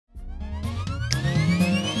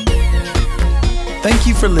Thank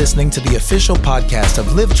you for listening to the official podcast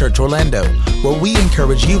of Live Church Orlando, where we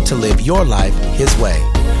encourage you to live your life His way.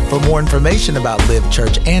 For more information about Live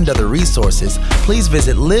Church and other resources, please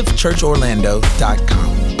visit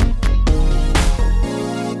livechurchorlando.com.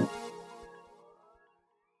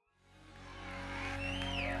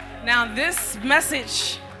 Now, this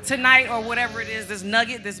message tonight, or whatever it is, this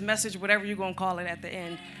nugget, this message, whatever you're going to call it at the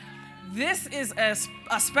end, this is a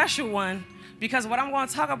special one, because what I'm going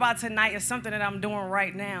to talk about tonight is something that I'm doing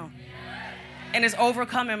right now. And it's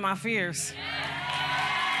overcoming my fears.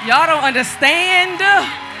 Y'all don't understand.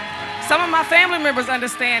 Some of my family members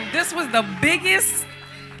understand. This was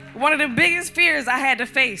one of the biggest fears I had to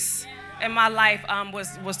face in my life,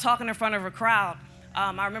 was talking in front of a crowd.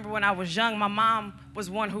 I remember when I was young, my mom was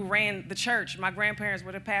one who ran the church. My grandparents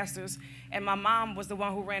were the pastors, and my mom was the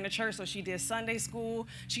one who ran the church. So she did Sunday school.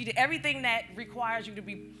 She did everything that requires you to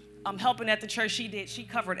be helping at the church. She did. She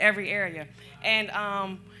covered every area. And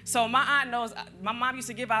so my aunt knows, my mom used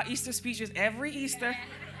to give out Easter speeches every Easter.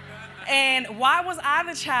 And why was I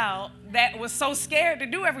the child that was so scared to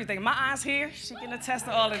do everything? My aunt's here. She can attest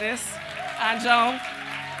to all of this. Aunt Joan.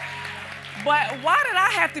 But why did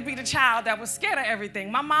I have to be the child that was scared of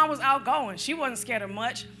everything? My mom was outgoing. She wasn't scared of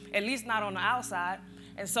much, at least not on the outside.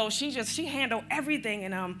 And so she handled everything.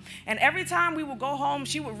 And every time we would go home,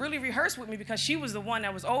 she would really rehearse with me, because she was the one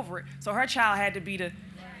that was over it. So her child had to be at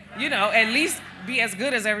least be as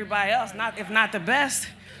good as everybody else, if not the best.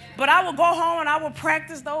 But I would go home and I would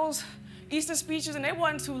practice those Easter speeches, and they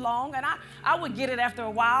wasn't too long. And I would get it after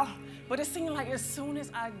a while. But it seemed like as soon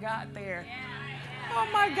as I got there, oh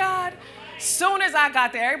my God. Soon as I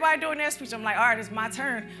got there, everybody doing their speech, I'm like, all right, it's my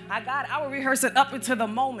turn. I would rehearse it up until the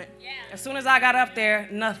moment. As soon as I got up there,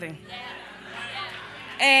 nothing.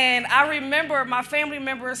 And I remember my family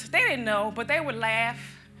members, they didn't know, but they would laugh.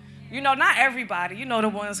 Not everybody. The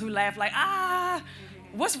ones who laugh like,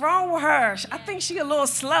 what's wrong with her? I think she a little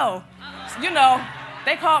slow.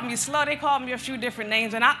 They called me slow. They called me a few different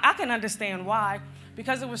names, and I can understand why,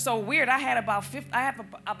 because it was so weird. I have about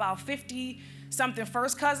 50-something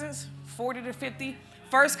first cousins, 40 to 50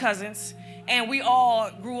 first cousins, and we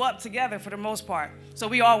all grew up together for the most part. So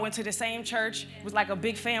we all went to the same church. It was like a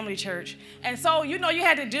big family church. And so, you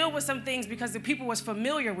had to deal with some things because the people was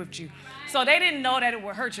familiar with you. So they didn't know that it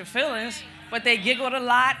would hurt your feelings, but they giggled a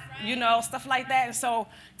lot, stuff like that. And so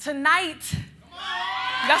tonight,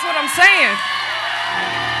 that's what I'm saying.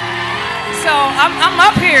 So I'm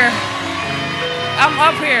up here.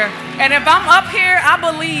 And if I'm up here, I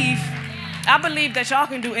believe that y'all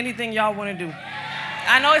can do anything y'all want to do.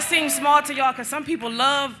 I know it seems small to y'all because some people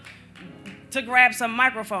love to grab some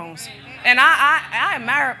microphones. And I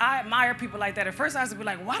admire people like that. At first I used to be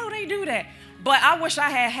like, why do they do that? But I wish I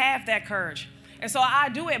had half that courage. And so I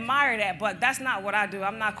do admire that, but that's not what I do.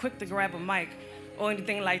 I'm not quick to grab a mic or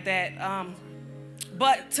anything like that.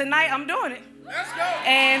 But tonight I'm doing it. Let's go.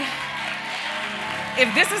 And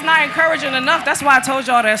if this is not encouraging enough, that's why I told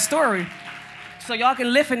y'all that story. So y'all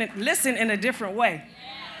can listen in a different way.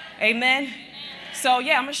 Amen. So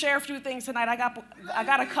yeah, I'm gonna share a few things tonight. I got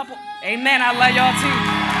a couple. Amen. I love y'all too.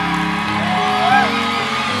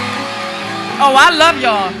 Oh, I love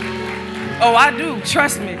y'all. Oh, I do.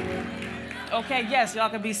 Trust me. Okay. Yes, y'all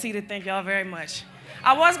can be seated. Thank y'all very much.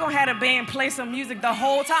 I was gonna have the band play some music the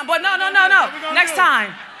whole time, but no. Next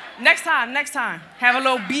time. Have a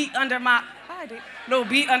little beat under my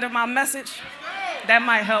message. That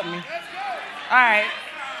might help me. All right.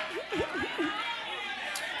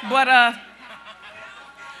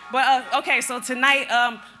 Okay, so tonight,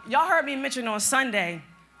 y'all heard me mention on Sunday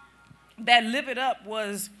that Live It Up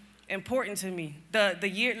was important to me.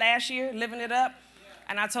 Last year, Living It Up,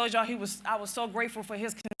 and I told y'all I was so grateful for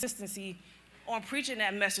his consistency on preaching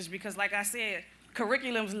that message, because like I said,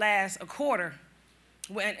 curriculums last a quarter,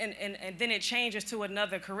 and then it changes to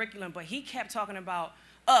another curriculum, but he kept talking about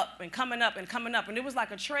up and coming up, and it was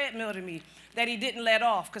like a treadmill to me that he didn't let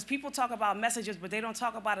off, because people talk about messages, but they don't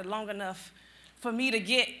talk about it long enough for me to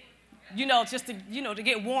get, to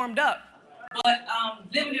get warmed up. But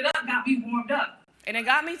Living It Up got me warmed up, and it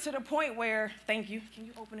got me to the point where, thank you, can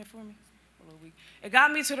you open it for me? A little weak. It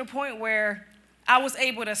got me to the point where I was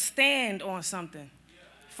able to stand on something,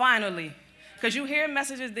 finally, because you hear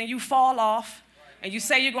messages, then you fall off, and you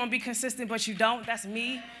say you're going to be consistent, but you don't. That's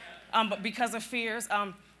me. But because of fears,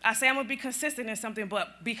 I say I'm going to be consistent in something,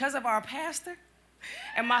 but because of our pastor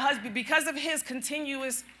and my husband, because of his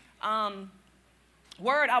continuous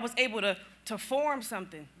word, I was able to form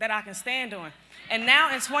something that I can stand on. And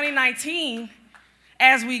now in 2019,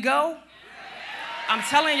 as we go, I'm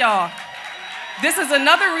telling y'all, this is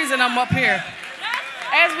another reason I'm up here.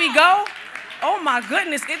 As we go, oh my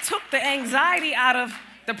goodness, it took the anxiety out of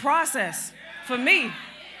the process for me.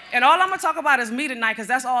 And all I'm gonna talk about is me tonight, because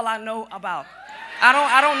that's all I know about.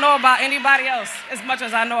 I don't know about anybody else as much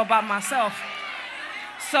as I know about myself.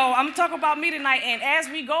 So I'm talking about me tonight, and as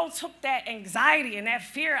we go, took that anxiety and that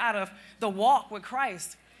fear out of the walk with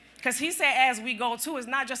Christ. Because he said as we go too, it's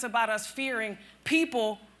not just about us fearing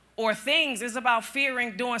people or things, it's about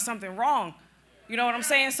fearing doing something wrong. You know what I'm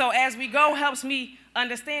saying? So as we go helps me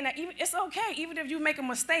understand that it's okay, even if you make a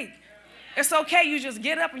mistake. It's okay, you just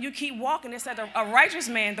get up and you keep walking. It said a righteous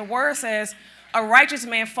man, the word says, a righteous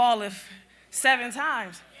man falleth 7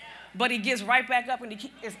 times, but he gets right back up and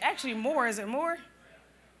it's actually more, is it more?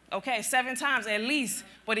 Okay, 7 times at least,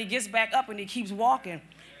 but he gets back up and he keeps walking.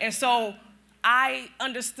 And so I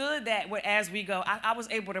understood that as we go. I was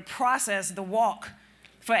able to process the walk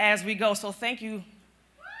for as we go. So thank you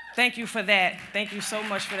for that. Thank you so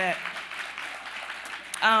much for that.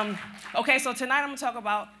 Okay, so tonight I'm gonna talk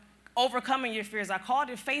about overcoming your fears. I called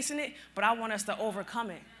it facing it, but I want us to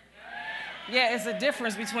overcome it. Yeah, it's a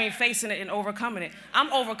difference between facing it and overcoming it.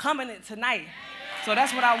 I'm overcoming it tonight. So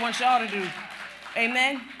that's what I want y'all to do.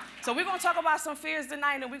 Amen. So we're going to talk about some fears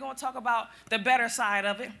tonight, and we're going to talk about the better side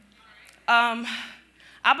of it.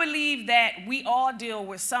 I believe that we all deal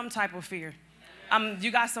with some type of fear.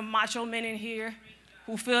 You got some macho men in here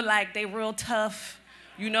who feel like they real tough,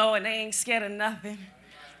 and they ain't scared of nothing.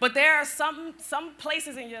 But there are some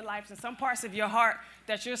places in your life and some parts of your heart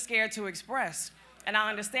that you're scared to express. And I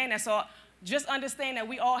understand that. So just understand that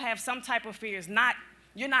we all have some type of fears.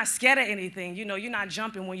 You're not scared of anything. You're not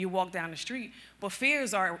jumping when you walk down the street. But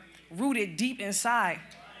fears are rooted deep inside.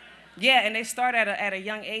 Yeah, and they start at a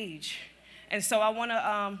young age. And so I want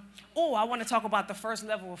to talk about the first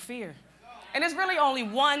level of fear. And there's really only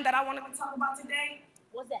one that I want to talk about today.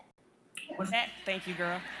 What's that? Thank you,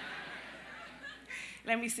 girl.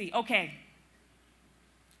 Let me see. Okay.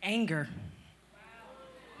 Anger.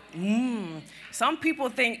 Some people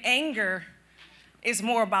think anger is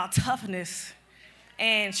more about toughness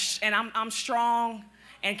and I'm strong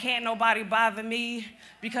and can't nobody bother me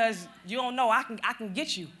because you don't know I can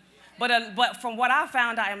get you. But from what I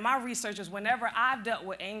found out in my research is whenever I've dealt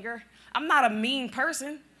with anger, I'm not a mean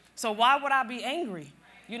person, so why would I be angry?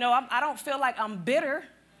 I don't feel like I'm bitter,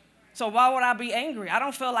 so why would I be angry? I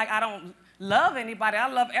don't feel like I don't love anybody. I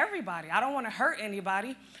love everybody. I don't want to hurt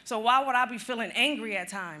anybody, so why would I be feeling angry at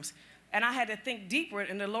times? And I had to think deeper,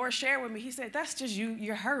 and the Lord shared with me, he said, that's just you,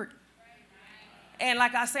 you're hurt. And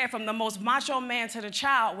like I said, from the most macho man to the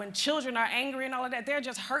child, when children are angry and all of that, they're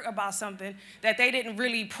just hurt about something that they didn't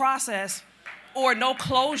really process or no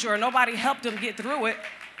closure, or nobody helped them get through it.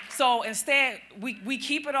 So instead, we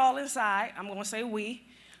keep it all inside. I'm going to say we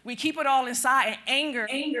keep it all inside, and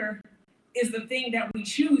anger is the thing that we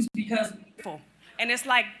choose because, and it's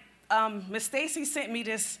like Miss Stacy sent me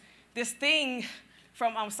this thing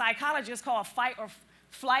from psychologists called fight or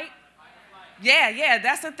flight. Yeah,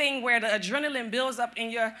 that's the thing where the adrenaline builds up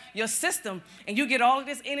in your system, and you get all of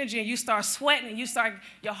this energy, and you start sweating, and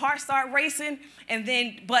your heart start racing, and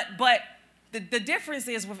then, but the difference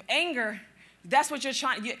is with anger, that's what you're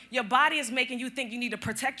trying, your body is making you think you need to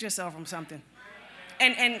protect yourself from something.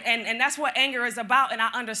 And that's what anger is about, and I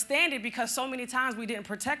understand it because so many times we didn't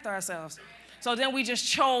protect ourselves. So then we just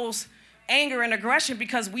chose anger and aggression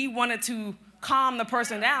because we wanted to calm the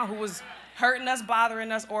person down who was hurting us,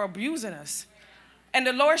 bothering us, or abusing us. And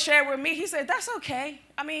the Lord shared with me, he said, that's okay.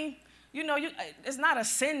 I mean, it's not a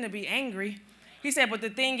sin to be angry. He said, but the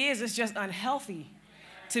thing is, it's just unhealthy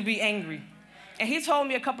to be angry. And he told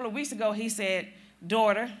me a couple of weeks ago, he said,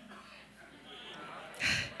 daughter,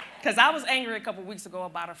 because I was angry a couple of weeks ago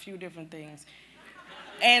about a few different things.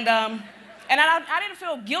 And I didn't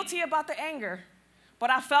feel guilty about the anger, but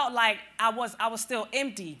I felt like I was still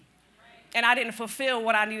empty, and I didn't fulfill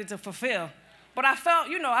what I needed to fulfill. But I felt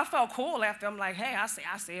cool after. I'm like, hey, I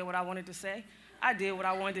said what I wanted to say. I did what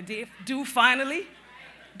I wanted to do finally.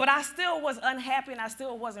 But I still was unhappy, and I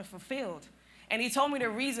still wasn't fulfilled. And he told me the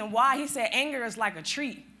reason why. He said anger is like a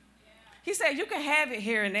treat. He said you can have it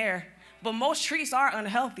here and there, but most treats are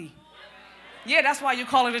unhealthy. Yeah, that's why you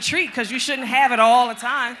call it a treat, because you shouldn't have it all the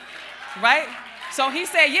time, right? So he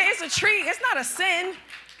said, yeah, it's a treat. It's not a sin.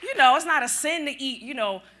 It's not a sin to eat,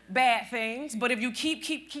 bad things. But if you keep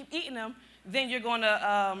eating them, then you're going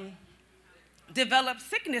to develop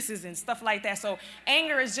sicknesses and stuff like that. So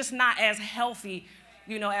anger is just not as healthy,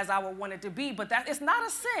 as I would want it to be. But it's not a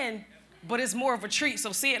sin, but it's more of a treat.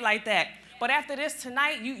 So see it like that. But after this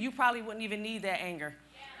tonight, you probably wouldn't even need that anger.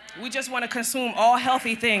 We just want to consume all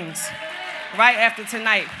healthy things right after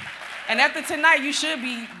tonight. And after tonight, you should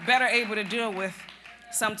be better able to deal with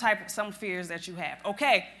some fears that you have.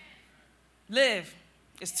 Okay. Live.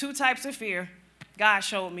 It's two types of fear God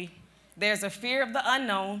showed me. There's a fear of the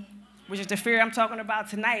unknown, which is the fear I'm talking about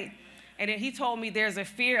tonight. And then he told me there's a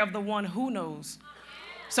fear of the one who knows.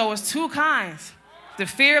 So it's two kinds. The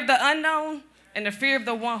fear of the unknown and the fear of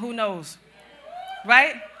the one who knows.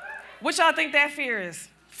 Right? What y'all think that fear is?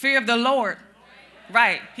 Fear of the Lord.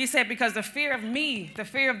 Right. He said, because the fear of me, the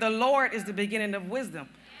fear of the Lord is the beginning of wisdom.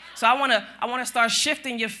 So I want to start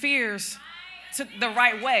shifting your fears to the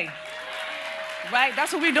right way. Right?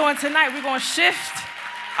 That's what we're doing tonight. We're going to shift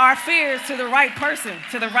our fears to the right person,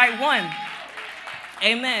 to the right one.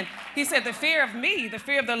 Amen. He said, the fear of me, the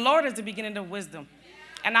fear of the Lord is the beginning of wisdom.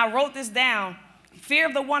 And I wrote this down. Fear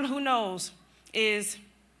of the one who knows is,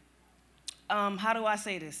 how do I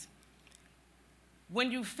say this?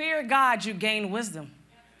 When you fear God, you gain wisdom.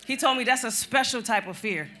 He told me that's a special type of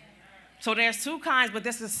fear. So there's two kinds, but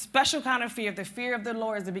this is a special kind of fear. The fear of the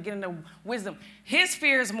Lord is the beginning of wisdom. His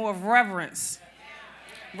fear is more of reverence,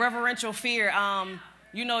 reverential fear.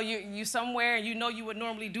 You know, you somewhere, and you know you would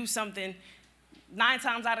normally do something. 9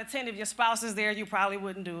 times out of 10, if your spouse is there, you probably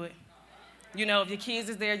wouldn't do it. You know, if your kids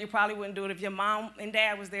is there, you probably wouldn't do it. If your mom and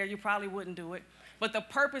dad was there, you probably wouldn't do it. But the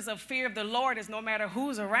purpose of fear of the Lord is no matter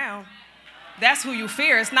who's around, that's who you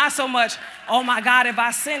fear. It's not so much, oh my God, if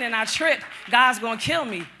I sin and I trip, God's going to kill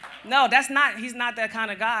me. No, he's not that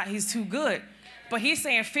kind of God. He's too good. But he's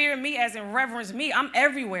saying fear me as in reverence me. I'm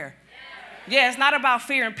everywhere. Yeah, it's not about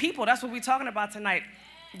fearing people. That's what we're talking about tonight.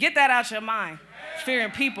 Get that out your mind.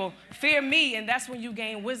 Fearing people. Fear me, and that's when you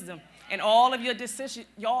gain wisdom. And all of your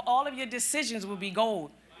decisions will be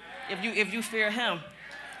gold if you fear him.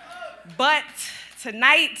 But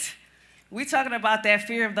tonight, we're talking about that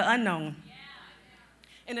fear of the unknown.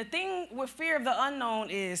 And the thing with fear of the unknown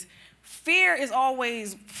is fear is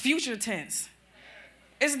always future tense.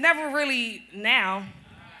 It's never really now.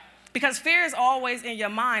 Because fear is always in your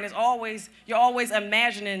mind. You're always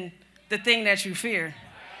imagining the thing that you fear.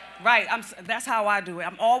 Right, that's how I do it.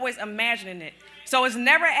 I'm always imagining it. So it's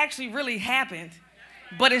never actually really happened,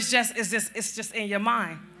 but it's just in your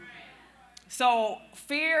mind. So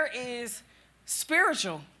fear is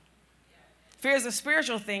spiritual. Fear is a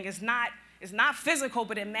spiritual thing. It's not physical,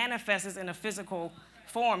 but it manifests in a physical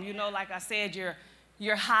form. You know, like I said,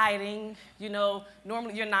 you're hiding. You know,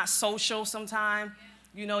 normally you're not social sometimes.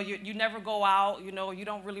 You know, you never go out. You know, you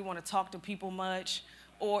don't really want to talk to people much.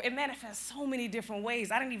 Or it manifests so many different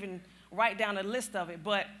ways. I didn't even write down a list of it,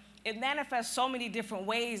 but it manifests so many different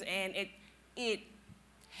ways, and it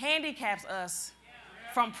handicaps us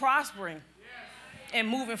from prospering and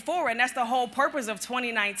moving forward. And that's the whole purpose of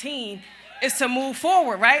 2019 is to move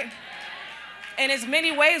forward, right? And there's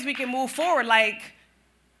many ways we can move forward, like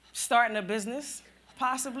starting a business,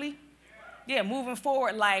 possibly. Yeah, moving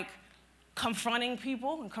forward, like confronting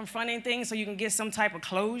people and confronting things so you can get some type of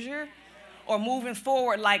closure. Or moving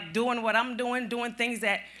forward, like doing what I'm doing things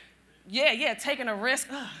that, taking a risk.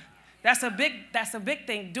 That's a big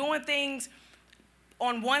thing. Doing things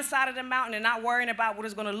on one side of the mountain and not worrying about what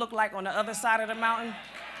it's going to look like on the other side of the mountain.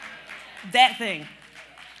 That thing.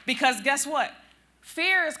 Because guess what?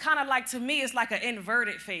 Fear is kind of like, to me, it's like an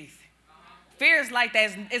inverted faith. Fear is like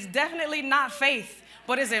that. It's definitely not faith,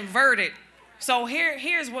 but it's inverted. So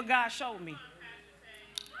here's what God showed me.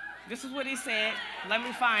 This is what he said. Let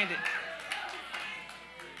me find it.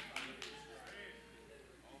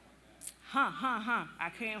 I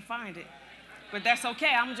can't find it. But that's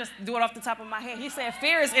okay. I'm just do it off the top of my head. He said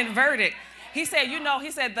fear is inverted. He said,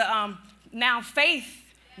 now faith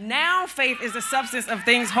is the substance of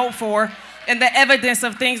things hoped for and the evidence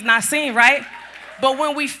of things not seen, right? But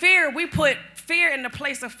when we fear, we put fear in the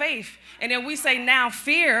place of faith. And then we say now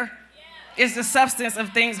fear is the substance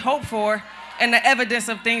of things hoped for and the evidence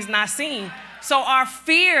of things not seen. So our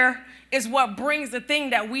fear is what brings the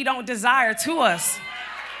thing that we don't desire to us.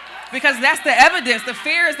 Because that's the evidence. The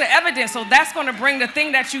fear is the evidence. So that's going to bring the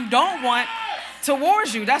thing that you don't want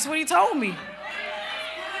towards you. That's what he told me.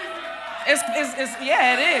 It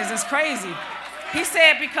is. It's crazy. He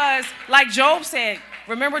said because, like Job said,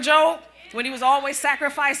 remember Job? When he was always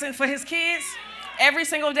sacrificing for his kids? Every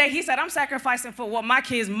single day he said, I'm sacrificing for what my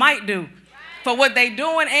kids might do. For what they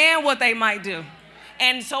doing and what they might do.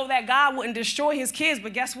 And so that God wouldn't destroy his kids.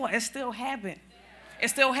 But guess what? It still happened.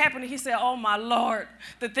 It's still happening. He said, oh, my Lord,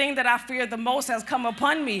 the thing that I fear the most has come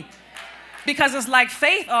upon me. Because it's like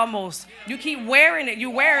faith almost. You keep wearing it. You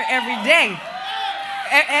wear it every day.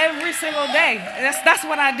 Every single day. That's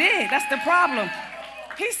what I did. That's the problem.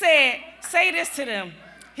 He said, say this to them.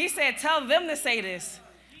 He said, tell them to say this.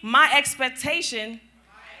 My expectation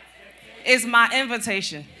is my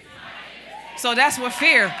invitation. So that's with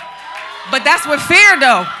fear. But that's with fear,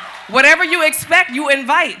 though. Whatever you expect, you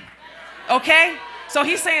invite. Okay? So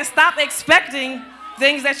he's saying stop expecting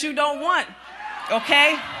things that you don't want.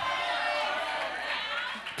 Okay?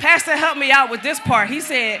 Pastor helped me out with this part. He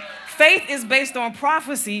said, faith is based on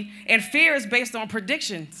prophecy and fear is based on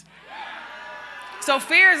predictions. So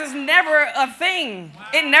fear is never a thing.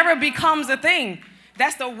 It never becomes a thing.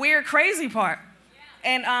 That's the weird, crazy part.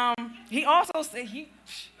 And he also said,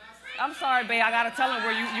 I'm sorry, babe, I got to tell him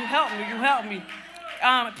where you helped me.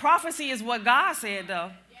 Prophecy is what God said,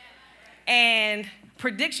 though. And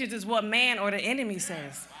predictions is what man or the enemy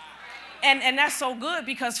says. And that's so good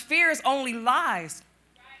because fear is only lies.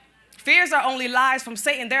 Fears are only lies from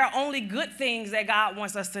Satan. There are only good things that God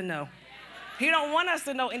wants us to know. He don't want us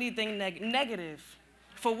to know anything negative.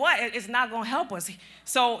 For what? It's not going to help us.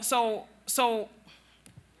 So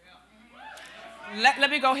let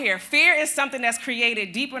me go here. Fear is something that's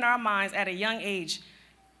created deep in our minds at a young age.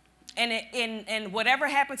 And whatever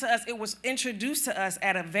happened to us, it was introduced to us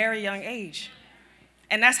at a very young age.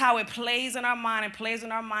 And that's how it plays in our mind and plays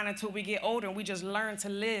in our mind until we get older and we just learn to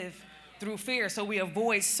live through fear. So we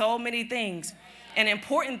avoid so many things and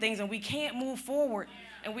important things, and we can't move forward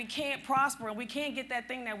and we can't prosper and we can't get that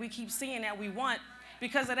thing that we keep seeing that we want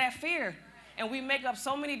because of that fear. And we make up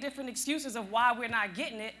so many different excuses of why we're not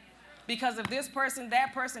getting it because of this person,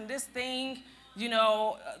 that person, this thing,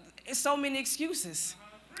 it's so many excuses.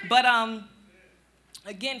 But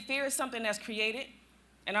again, fear is something that's created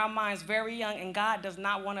in our minds very young, and God does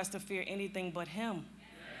not want us to fear anything but him.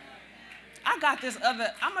 I'm going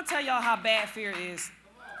to tell y'all how bad fear is.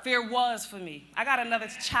 Fear was for me. I got another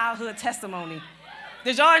childhood testimony.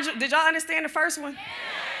 Did y'all understand the first one?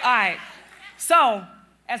 All right. So,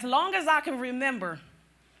 as long as I can remember,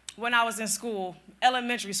 when I was in school,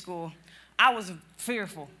 elementary school, I was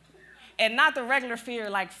fearful. And not the regular fear,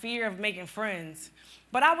 like fear of making friends.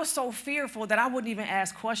 But I was so fearful that I wouldn't even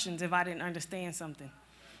ask questions if I didn't understand something.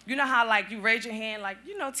 You know how, like, you raise your hand, like,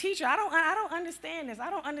 teacher, I don't understand this. I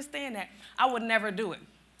don't understand that. I would never do it.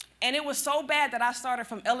 And it was so bad that I started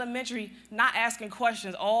from elementary not asking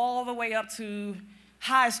questions all the way up to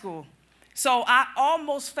high school. So I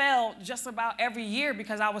almost failed just about every year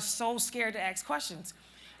because I was so scared to ask questions.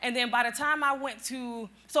 And then by the time I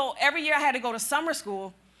so every year I had to go to summer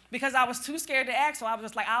school because I was too scared to ask. So I was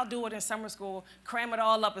just like, I'll do it in summer school, cram it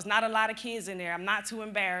all up. There's not a lot of kids in there. I'm not too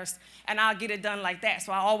embarrassed, and I'll get it done like that.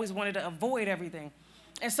 So I always wanted to avoid everything.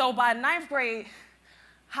 And so by 9th grade,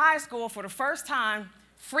 high school, for the first time,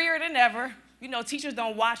 freer than ever. Teachers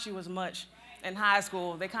don't watch you as much in high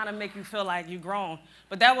school. They kind of make you feel like you're grown.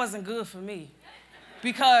 But that wasn't good for me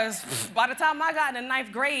because by the time I got into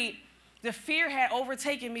 9th grade, the fear had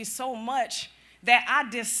overtaken me so much that I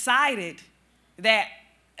decided that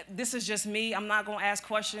this is just me. I'm not going to ask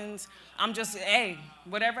questions. I'm just,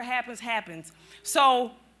 whatever happens, happens.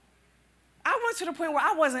 So I went to the point where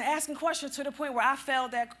I wasn't asking questions to the point where I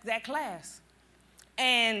failed that class.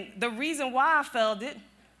 And the reason why I failed it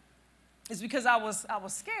is because I was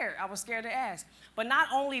scared. I was scared to ask. But not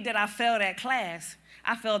only did I fail that class,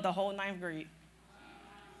 I failed the whole 9th grade.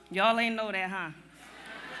 Y'all ain't know that, huh?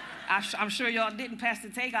 I'm sure y'all didn't pass the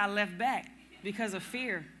take. I left back because of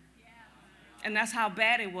fear. And that's how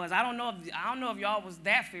bad it was. I don't know if y'all was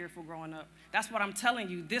that fearful growing up. That's what I'm telling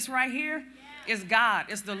you. This right here is God.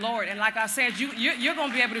 It's the Lord. And like I said, you're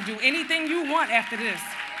going to be able to do anything you want after this.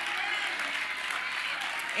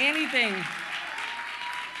 Anything.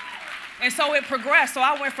 And so it progressed. So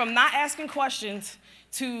I went from not asking questions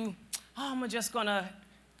to, I'm just going to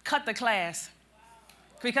cut the class.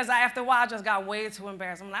 Because after a while, I just got way too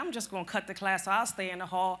embarrassed. I'm like, I'm just going to cut the class. So I'll stay in the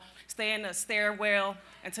hall, stay in the stairwell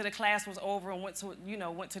until the class was over and went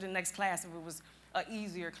to the next class if it was an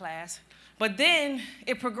easier class. But then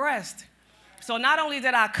it progressed. So not only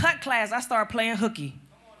did I cut class, I started playing hooky.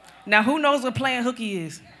 Now, who knows what playing hooky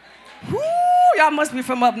is? Woo, y'all must be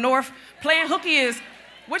from up north. Playing hooky is,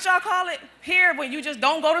 what y'all call it here when you just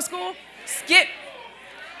don't go to school? Skipping.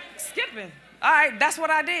 All right, that's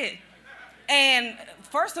what I did. And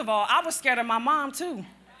first of all, I was scared of my mom too.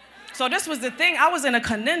 So this was the thing. I was in a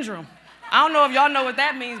conundrum. I don't know if y'all know what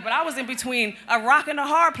that means, but I was in between a rock and a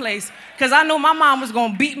hard place because I knew my mom was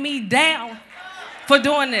going to beat me down for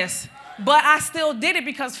doing this. But I still did it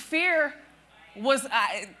because fear was,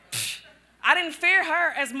 I didn't fear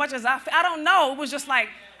her as much as I don't know. It was just like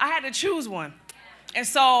I had to choose one. And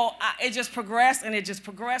so it just progressed, and it just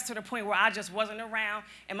progressed to the point where I just wasn't around.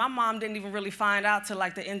 And my mom didn't even really find out till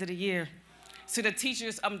like the end of the year. So the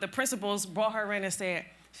teachers, the principals brought her in and said,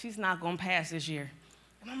 she's not going to pass this year.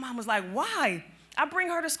 And my mom was like, why? I bring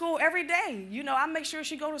her to school every day. I make sure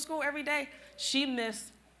she go to school every day. She missed,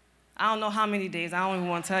 I don't know how many days. I don't even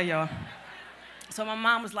want to tell y'all. So my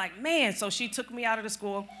mom was like, man, so she took me out of the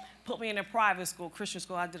school, put me in a private school, Christian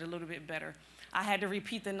school. I did a little bit better. I had to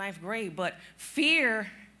repeat the 9th grade, but fear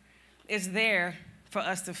is there for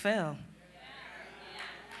us to fail.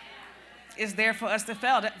 It's there for us to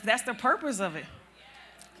fail. That's the purpose of it.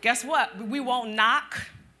 Guess what? We won't knock.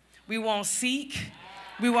 We won't seek.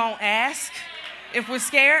 We won't ask if we're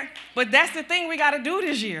scared. But that's the thing we got to do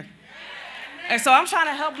this year. And so I'm trying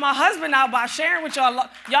to help my husband out by sharing with y'all.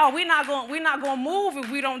 Y'all, we're not going to move if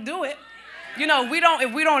we don't do it. You know,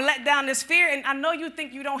 if we don't let down this fear. And I know you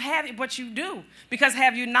think you don't have it, but you do. Because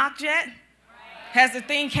have you knocked yet? Has the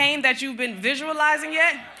thing came that you've been visualizing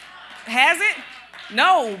yet? Has it?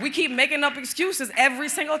 No, we keep making up excuses every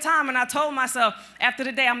single time. And I told myself, after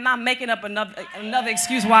the day, I'm not making up another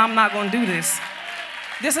excuse why I'm not going to do this.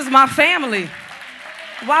 This is my family.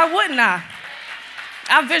 Why wouldn't I?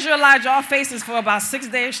 I visualized y'all faces for about 6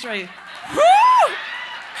 days straight. Woo!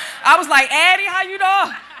 I was like, Addie, how you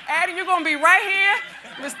doing? Addie, you're going to be right here.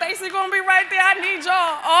 Miss Stacy going to be right there. I need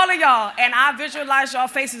y'all, all of y'all. And I visualized y'all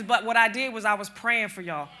faces, but what I did was I was praying for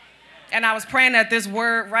y'all. And I was praying that this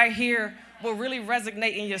word right here will really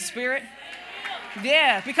resonate in your spirit.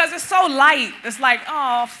 Yeah, because it's so light. It's like,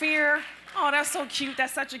 oh, fear. Oh, that's so cute.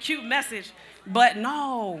 That's such a cute message. But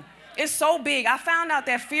no, it's so big. I found out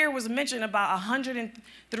that fear was mentioned about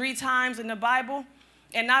 103 times in the Bible.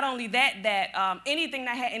 And not only that, anything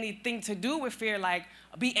that had anything to do with fear, like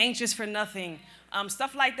be anxious for nothing,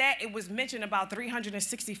 stuff like that, it was mentioned about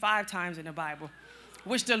 365 times in the Bible,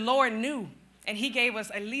 which the Lord knew. And he gave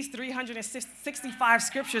us at least 365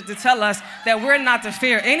 scriptures to tell us that we're not to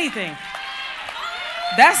fear anything.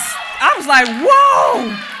 I was like, whoa,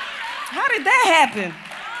 how did that happen?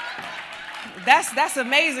 That's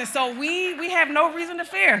amazing. So we have no reason to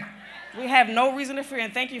fear. We have no reason to fear.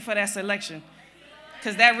 And thank you for that selection,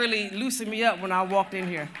 because that really loosened me up when I walked in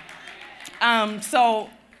here.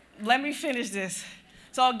 So let me finish this.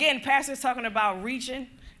 So again, Pastor's talking about reaching,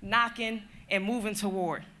 knocking, and moving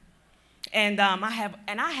toward. And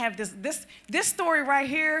I have this story right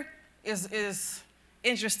here is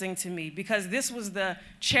interesting to me, because this was the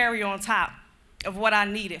cherry on top of what I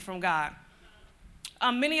needed from God.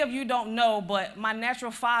 Many of you don't know, but my natural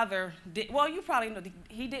father you probably know,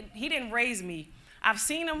 he didn't raise me. I've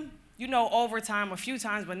seen him, over time a few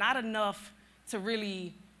times, but not enough to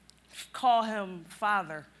really call him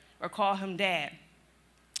father or call him dad.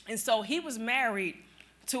 And so he was married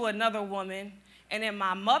to another woman. And in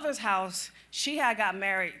my mother's house, she had got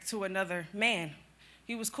married to another man.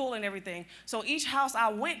 He was cool and everything. So each house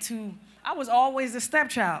I went to, I was always the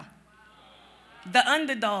stepchild, the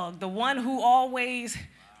underdog, the one who always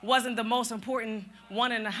wasn't the most important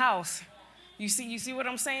one in the house. You see what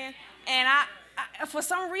I'm saying? And I for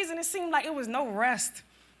some reason, it seemed like it was no rest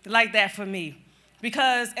like that for me.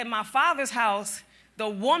 Because at my father's house, the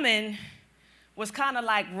woman was kind of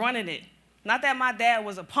like running it. Not that my dad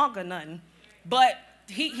was a punk or nothing, but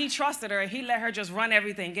he trusted her. He let her just run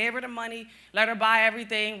everything, gave her the money, let her buy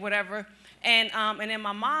everything, whatever. And in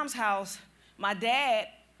my mom's house, my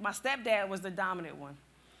stepdad was the dominant one.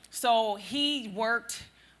 So he worked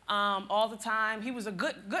all the time. He was a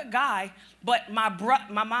good guy, but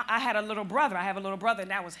I had a little brother. I have a little brother,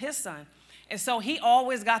 and that was his son. And so he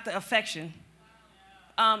always got the affection.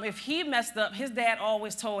 If he messed up, his dad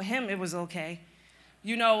always told him it was okay.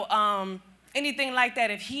 Anything like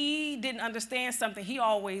that. If he didn't understand something, he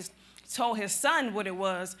always told his son what it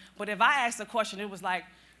was. But if I asked a question, it was like,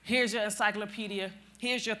 here's your encyclopedia,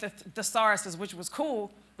 here's your thesaurus, which was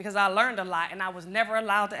cool because I learned a lot, and I was never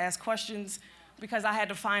allowed to ask questions because I had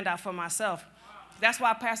to find out for myself. That's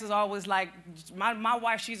why pastors always like, my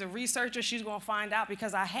wife, she's a researcher, she's going to find out,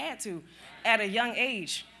 because I had to at a young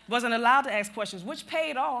age. Wasn't allowed to ask questions, which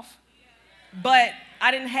paid off, but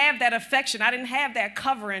I didn't have that affection. I didn't have that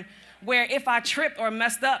covering where if I tripped or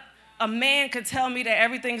messed up, a man could tell me that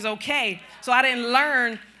everything's okay. So I didn't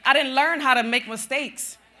learn how to make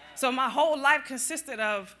mistakes. So my whole life consisted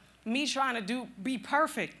of me trying to be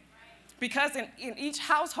perfect, because in each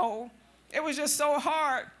household, it was just so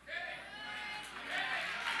hard.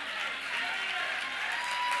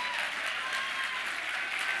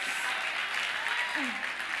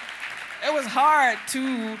 It was hard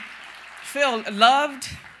to feel loved,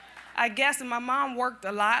 I guess, and my mom worked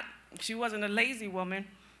a lot. She wasn't a lazy woman.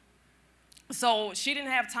 So she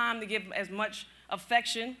didn't have time to give as much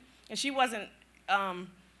affection, and she wasn't,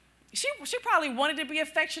 she probably wanted to be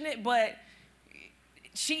affectionate, but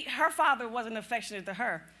her father wasn't affectionate to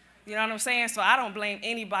her. You know what I'm saying? So I don't blame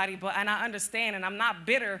anybody, and I understand, and I'm not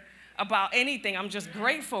bitter about anything. I'm just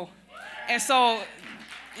grateful. And so,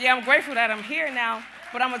 I'm grateful that I'm here now,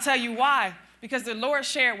 but I'm going to tell you why. Because the Lord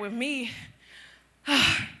shared with me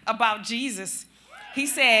about Jesus. He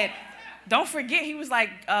said, don't forget, he was like,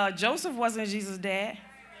 Joseph wasn't Jesus' dad.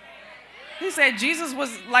 He said Jesus was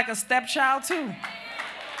like a stepchild too.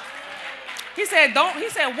 He said,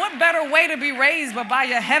 what better way to be raised but by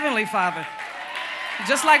your heavenly Father?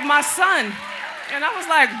 Just like my son. And I was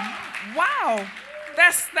like, wow,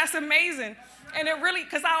 that's amazing. And it really,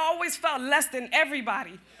 because I always felt less than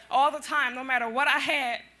everybody all the time. No matter what I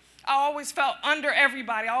had, I always felt under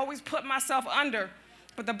everybody. I always put myself under.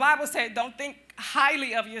 But the Bible said, don't think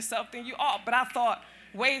highly of yourself than you ought. But I thought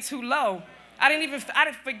way too low. I didn't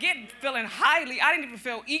forget feeling highly. I didn't even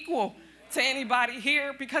feel equal to anybody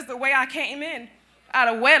here because the way I came in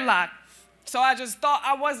out of wedlock. So I just thought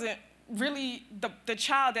I wasn't really the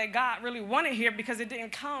child that God really wanted here because it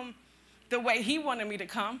didn't come the way he wanted me to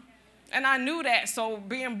come. And I knew that. So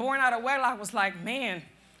being born out of wedlock was like, man,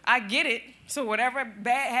 I get it. So whatever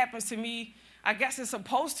bad happens to me, I guess it's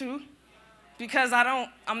supposed to because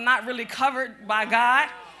I'm not really covered by God.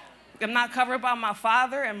 I'm not covered by my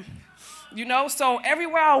father. And, so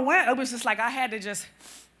everywhere I went, it was just like I had to just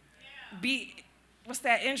be,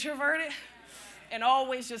 introverted? And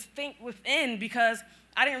always just think within because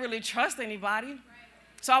I didn't really trust anybody.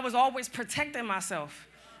 So I was always protecting myself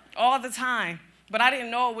all the time. But I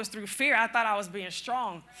didn't know it was through fear. I thought I was being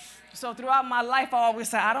strong. So throughout my life, I always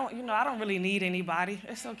said, I don't really need anybody.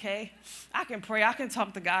 It's okay. I can pray. I can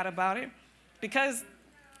talk to God about it because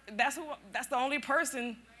that's the only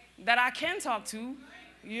person that I can talk to.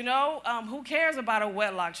 Who cares about a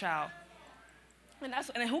wedlock child?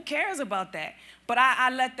 And who cares about that? But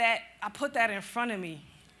I put that in front of me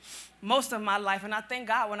most of my life. And I thank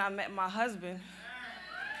God when I met my husband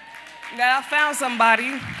that I found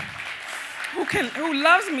somebody who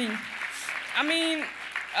loves me. I mean,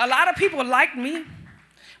 a lot of people like me,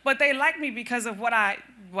 but they like me because of what I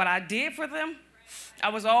did for them. I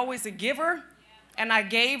was always a giver, and I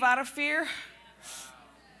gave out of fear.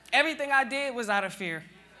 Everything I did was out of fear.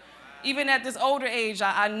 Even at this older age,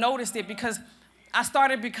 I noticed it because I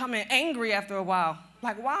started becoming angry after a while.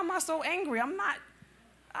 Like, why am I so angry?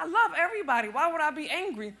 I love everybody. Why would I be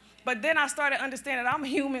angry? But then I started understanding I'm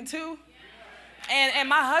human too. And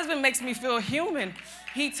my husband makes me feel human.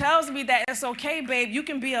 He tells me that it's okay, babe. You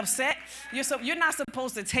can be upset. You're not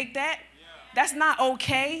supposed to take that. That's not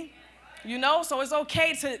okay. So it's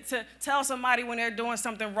okay to tell somebody when they're doing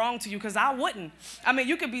something wrong to you because I wouldn't. I mean,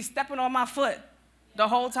 you could be stepping on my foot the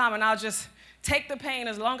whole time and I'll just take the pain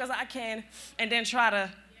as long as I can and then try to,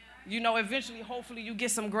 eventually, hopefully you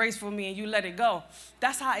get some grace for me and you let it go.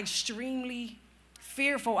 That's how extremely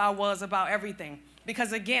fearful I was about everything.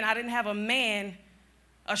 Because again, I didn't have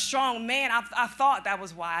a strong man. I thought that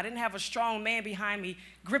was why. I didn't have a strong man behind me,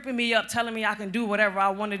 gripping me up, telling me I can do whatever I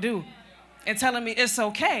want to do. And telling me it's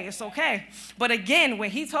okay, it's okay. But again, when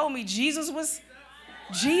he told me Jesus was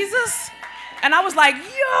Jesus, and I was like,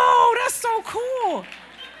 yo, that's so cool.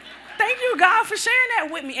 Thank you, God, for sharing that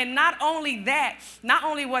with me. And not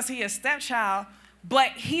only was he a stepchild,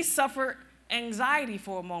 but he suffered anxiety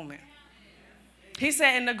for a moment. He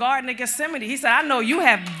said in the Garden of Gethsemane, he said, I know you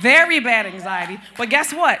have very bad anxiety, but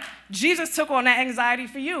guess what? Jesus took on that anxiety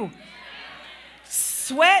for you.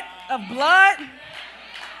 Sweat of blood,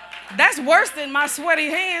 that's worse than my sweaty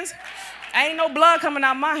hands. Ain't no blood coming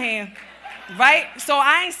out my hand, right? So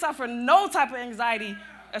I ain't suffered no type of anxiety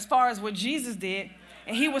as far as what Jesus did.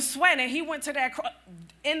 And he was sweating. He went to that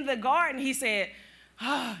in the garden. He said,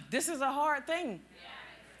 this is a hard thing.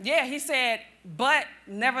 Yeah, he said, but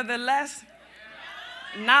nevertheless,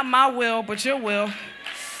 not my will, but your will.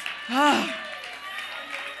 I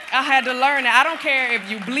had to learn that. I don't care if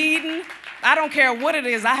you bleeding. I don't care what it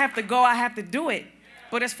is. I have to go. I have to do it.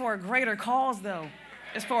 But it's for a greater cause, though.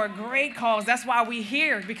 It's for a great cause. That's why we're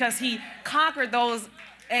here, because he conquered those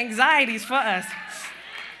anxieties for us.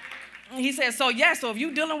 He said, so if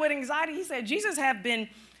you're dealing with anxiety, he said, Jesus have been,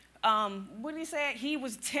 what did he say? He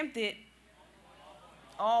was tempted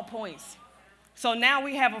all points. So now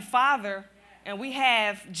we have a Father, and we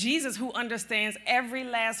have Jesus who understands every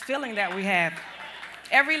last feeling that we have.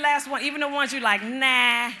 Every last one, even the ones you're like,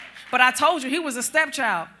 nah. But I told you, he was a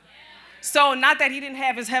stepchild. So not that he didn't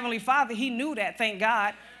have his heavenly Father. He knew that, thank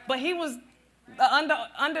God. But he was the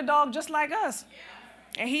underdog just like us.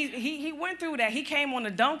 And he went through that. He came on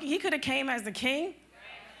a donkey. He could have came as the king.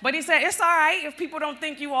 But he said, it's all right if people don't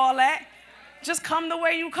think you all that. Just come the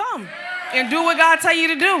way you come and do what God tell you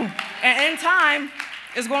to do. And in time,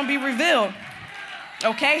 it's going to be revealed.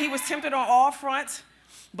 Okay? He was tempted on all fronts,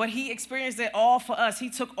 but he experienced it all for us. He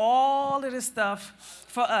took all of this stuff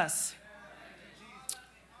for us.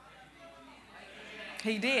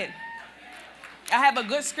 He did. I have a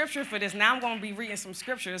good scripture for this. Now I'm going to be reading some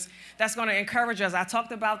scriptures that's going to encourage us. I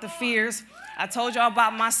talked about the fears. I told y'all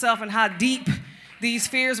about myself and how deep these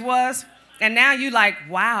fears was. And now you like,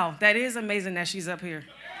 wow, that is amazing that she's up here.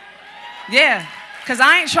 Yeah, because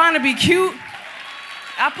I ain't trying to be cute.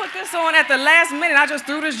 I put this on at the last minute. I just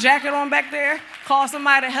threw this jacket on back there, called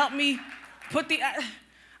somebody to help me put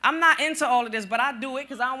I'm not into all of this, but I do it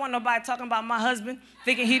because I don't want nobody talking about my husband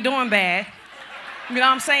thinking he doing bad. You know what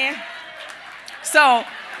I'm saying? So,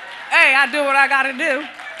 hey, I do what I got to do.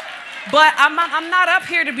 But I'm not up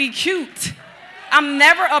here to be cute. I'm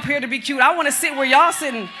never up here to be cute. I want to sit where y'all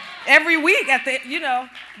sitting every week at the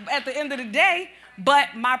end of the day.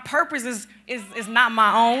 But my purpose is not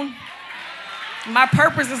my own. My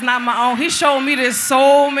purpose is not my own. He showed me this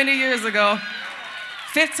so many years ago.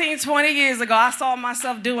 15, 20 years ago, I saw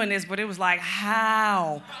myself doing this, but it was like,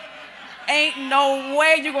 how? Ain't no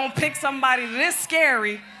way you're going to pick somebody this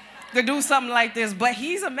scary to do something like this, but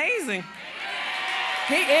he's amazing.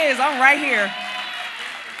 He is. I'm right here.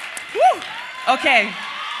 Woo. Okay.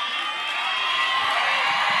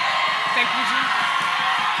 Thank you, Jesus.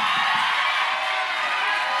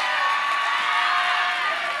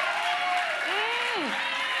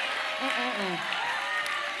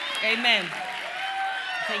 Amen.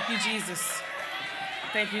 Thank you, Jesus.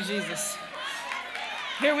 Thank you, Jesus.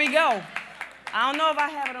 Here we go. I don't know if I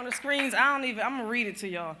have it on the screens. I'm going to read it to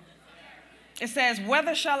y'all. It says,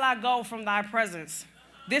 whither shall I go from thy presence?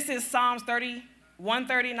 This is Psalms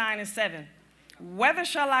 139 and 7. Whither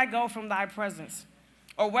shall I go from thy presence?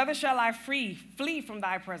 Or whither shall I flee from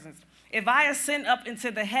thy presence? If I ascend up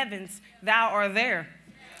into the heavens, thou art there.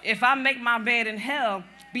 If I make my bed in hell,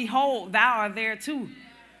 behold, thou art there too.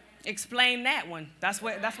 Explain that one. That's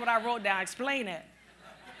what I wrote down. Explain that.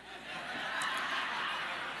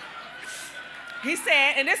 He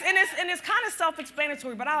said, and it's kind of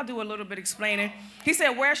self-explanatory, but I'll do a little bit explaining. He said,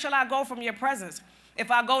 where shall I go from your presence? If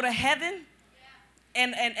I go to heaven,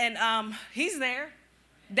 and he's there.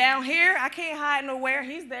 Down here, I can't hide nowhere.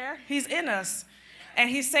 He's there. He's in us. And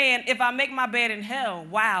he's saying, if I make my bed in hell,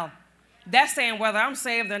 wow. That's saying whether I'm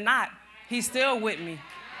saved or not, he's still with me.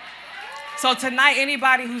 So tonight,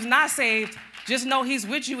 anybody who's not saved, just know he's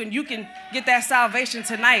with you and you can get that salvation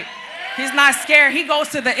tonight. He's not scared. He goes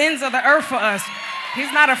to the ends of the earth for us.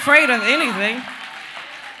 He's not afraid of anything.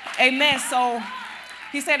 Amen. So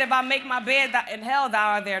he said, if I make my bed in hell,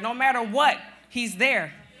 thou art there. No matter what, he's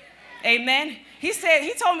there. Amen. He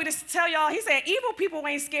told me to tell y'all, he said, evil people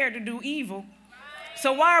ain't scared to do evil.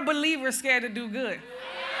 So why are believers scared to do good?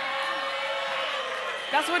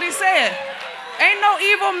 That's what he said. Ain't no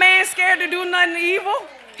evil man scared to do nothing evil.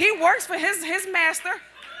 He works for his master.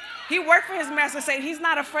 He worked for his master, saying he's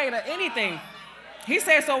not afraid of anything. He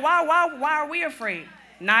said, so why are we afraid?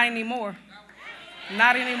 Not anymore.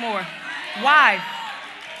 Not anymore. Why?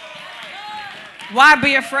 Why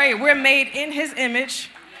be afraid? We're made in his image,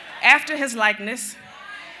 after his likeness.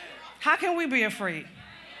 How can we be afraid?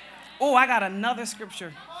 Oh, I got another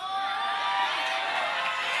scripture.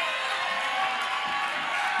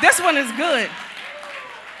 This one is good.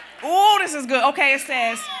 Oh, this is good. Okay, it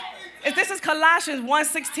says, this is Colossians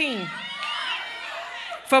 1:16.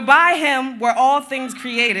 For by him were all things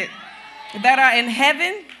created that are in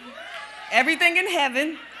heaven, everything in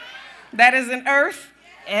heaven, that is in earth,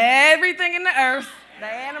 everything in the earth, the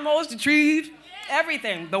animals, the trees,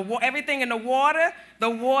 everything, everything in the water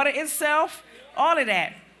itself, all of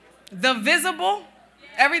that. The visible,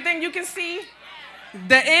 everything you can see,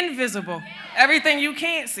 the invisible, everything you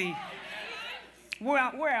can't see.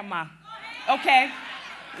 Where am I? Okay.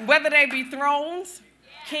 Whether they be thrones,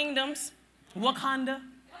 kingdoms, Wakanda,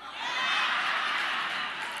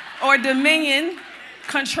 or dominion,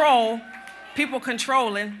 control, people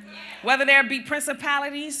controlling, whether there be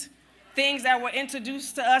principalities, things that were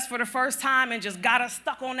introduced to us for the first time and just got us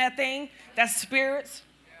stuck on that thing, that's spirits,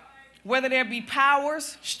 whether there be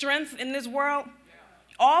powers, strength in this world,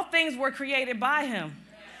 all things were created by him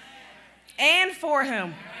and for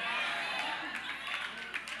him.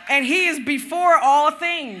 And he is before all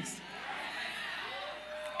things.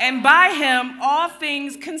 And by him, all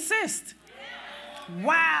things consist.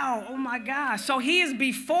 Wow, oh my gosh. So he is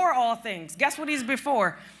before all things. Guess what he's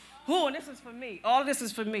before? Ooh, and this is for me. All this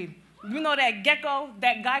is for me. You know that gecko,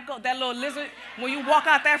 that little lizard, when you walk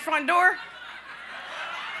out that front door?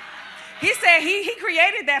 He said he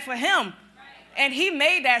created that for him. And he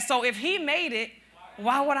made that. So if he made it,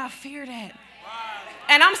 why would I fear that?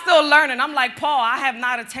 And I'm still learning. I'm like, Paul, I have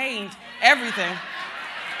not attained everything.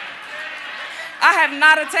 I have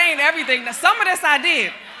not attained everything. Now, some of this I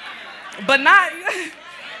did, but not,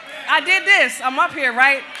 I did this. I'm up here,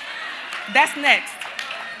 right? That's next.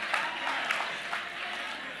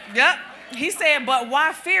 Yep. He said, but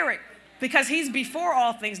why fear it? Because he's before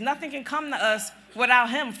all things. Nothing can come to us without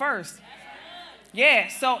him first. Yeah,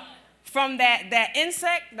 so from that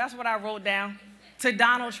insect, that's what I wrote down, to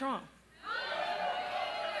Donald Trump.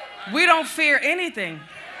 We don't fear anything.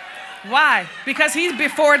 Why? Because he's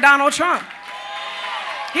before Donald Trump.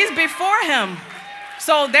 He's before him.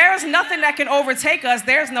 So there's nothing that can overtake us.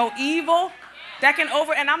 There's no evil that can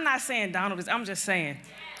and I'm not saying Donald is, I'm just saying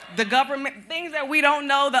the government, things that we don't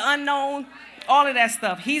know, the unknown, all of that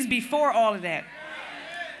stuff. He's before all of that.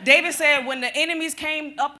 David said, when the enemies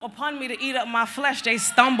came up upon me to eat up my flesh, they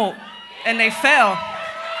stumbled and they fell.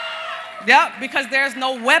 Yep, because there's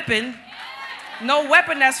no weapon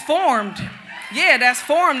that's formed. Yeah, that's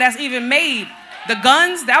formed, that's even made. The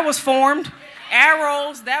guns, that was formed.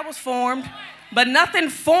 Arrows, that was formed. But nothing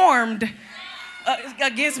formed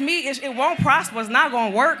against me, it won't prosper. It's not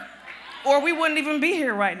going to work. Or we wouldn't even be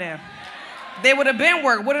here right now. They would have been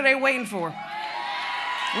worked. What are they waiting for?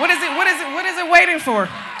 What is it waiting for?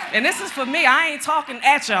 And this is for me. I ain't talking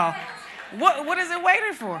at y'all. What is it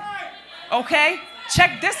waiting for? Okay?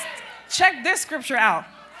 Check this scripture out.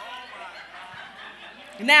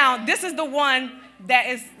 Now, this is the one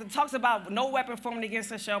that talks about no weapon formed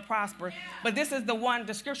against us shall prosper. But this is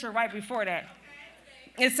the scripture right before that.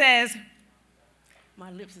 It says,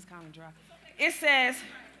 my lips is kind of dry. It says,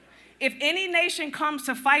 if any nation comes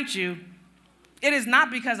to fight you, it is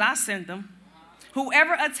not because I sent them.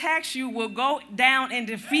 Whoever attacks you will go down in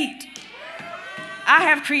defeat. I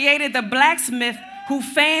have created the blacksmith who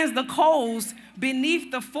fans the coals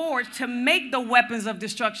beneath the forge to make the weapons of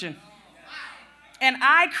destruction. And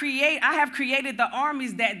I have created the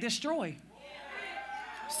armies that destroy.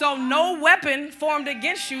 So no weapon formed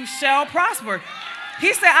against you shall prosper.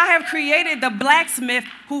 He said, I have created the blacksmith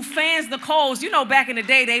who fans the coals. You know, back in the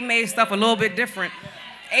day, they made stuff a little bit different.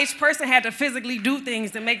 Each person had to physically do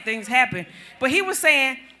things to make things happen. But he was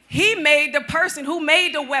saying, he made the person who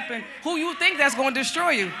made the weapon who you think that's going to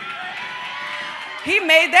destroy you. He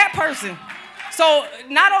made that person. So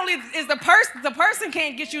not only is the person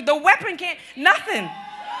can't get you, the weapon can't, nothing.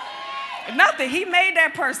 Nothing. He made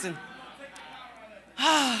that person.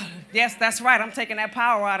 Yes, that's right. I'm taking that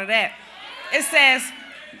power out of that. It says,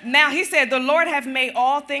 now he said, the Lord hath made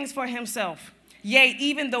all things for himself, yea,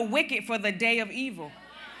 even the wicked for the day of evil.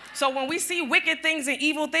 So when we see wicked things and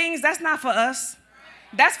evil things, that's not for us.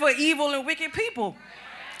 That's for evil and wicked people.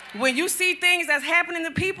 When you see things that's happening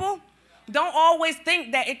to people, don't always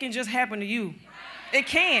think that it can just happen to you. It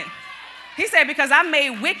can't. He said, because I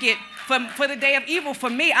made wicked for the day of evil for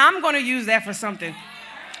me, I'm going to use that for something.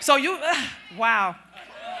 So wow.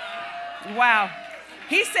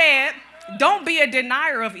 He said, don't be a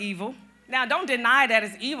denier of evil. Now, don't deny that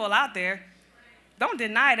it's evil out there. Don't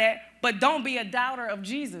deny that, but don't be a doubter of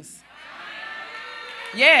Jesus.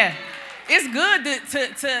 Yeah, it's good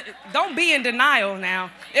to don't be in denial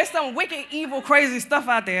now. There's some wicked, evil, crazy stuff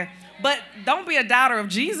out there, but don't be a doubter of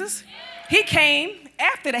Jesus. He came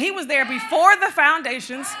after that. He was there before the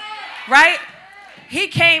foundations, right? He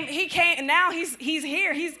came, and now he's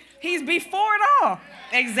here. He's before it all.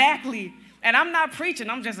 Exactly. And I'm not preaching,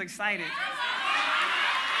 I'm just excited.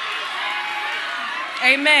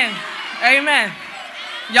 Amen. Amen.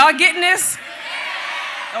 Y'all getting this?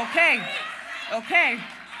 Okay.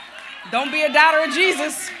 Don't be a doubter of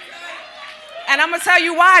Jesus. And I'm going to tell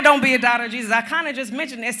you why don't be a doubter of Jesus. I kind of just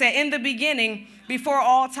mentioned it. It said, in the beginning, before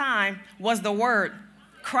all time, was the Word,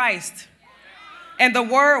 Christ. And the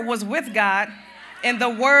Word was with God, and the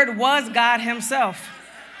Word was God himself.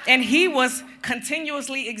 And he was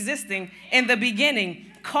continuously existing in the beginning,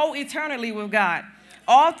 co-eternally with God.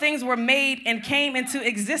 All things were made and came into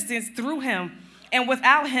existence through him. And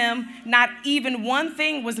without him, not even one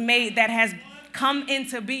thing was made that has come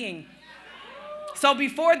into being. So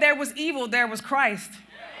before there was evil, there was Christ.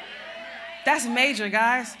 That's major,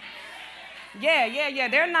 guys. Yeah.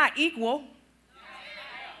 They're not equal.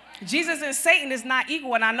 Jesus and Satan is not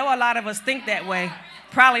equal, and I know a lot of us think that way,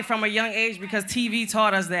 probably from a young age because TV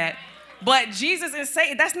taught us that. But Jesus and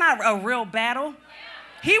Satan, that's not a real battle.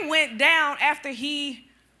 He went down after he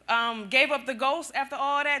gave up the ghost. After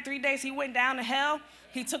all that, 3 days, he went down to hell.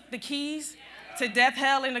 He took the keys to death,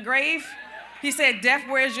 hell, and the grave. He said, death,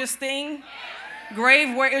 where is your sting?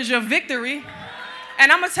 Grave, where is your victory?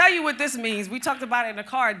 And I'm going to tell you what this means. We talked about it in the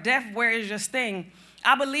car. Death, where is your sting?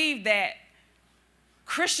 I believe that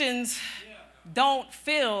Christians don't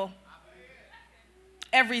feel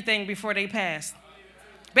everything before they pass.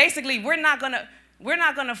 Basically, we're not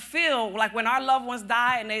gonna feel like when our loved ones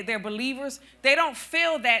die and they're believers, they don't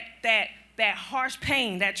feel that that harsh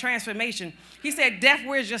pain, that transformation. He said, death,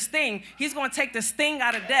 where's your sting? He's going to take the sting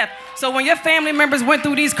out of death. So when your family members went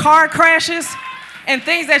through these car crashes and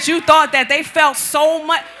things that you thought that they felt so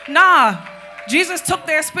much, nah, Jesus took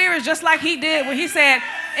their spirits just like he did when he said,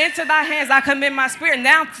 into thy hands I commit my spirit.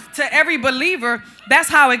 Now to every believer, that's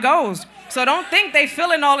how it goes. So don't think they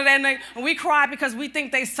feeling all of that. And we cry because we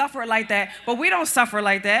think they suffer like that. But we don't suffer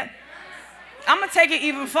like that. I'm going to take it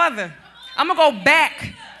even further. I'm going to go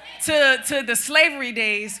back to the slavery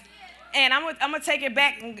days. And I'm going to take it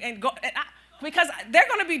back and go. Because they're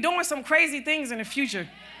going to be doing some crazy things in the future.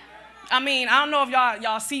 I mean, I don't know if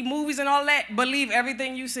y'all see movies and all that. Believe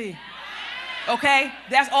everything you see. Okay?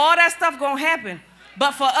 That's all that stuff going to happen.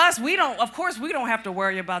 But for us, of course, we don't have to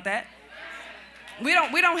worry about that. We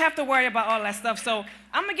don't have to worry about all that stuff. So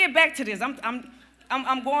I'm gonna get back to this.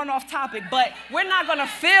 I'm going off topic, but we're not gonna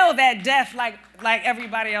feel that death like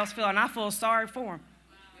everybody else feel, and I feel sorry for them.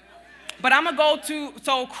 But I'm gonna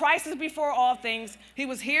so Christ is before all things. He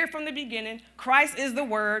was here from the beginning. Christ is the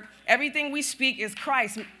Word. Everything we speak is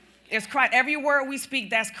Christ. It's Christ. Every word we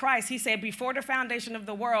speak, that's Christ. He said before the foundation of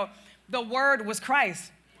the world, the Word was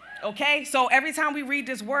Christ. Okay? So every time we read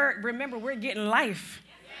this word, remember, we're getting life.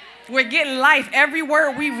 We're getting life. Every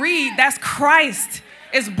word we read, that's Christ.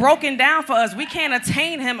 It's broken down for us. We can't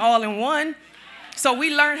attain him all in one. So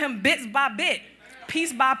we learn him bits by bit,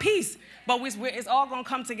 piece by piece. But it's all going to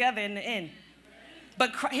come together in the end.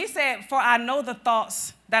 But he said, for I know the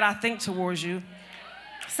thoughts that I think towards you,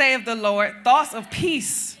 saith the Lord, thoughts of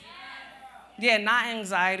peace. Yeah, not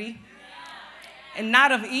anxiety. And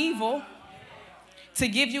not of evil, to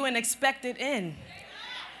give you an expected end.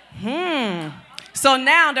 So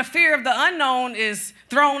now the fear of the unknown is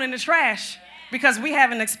thrown in the trash because we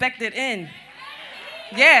have an expected end.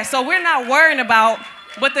 Yeah, so we're not worrying about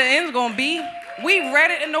what the end's going to be. We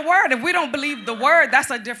read it in the Word. If we don't believe the Word,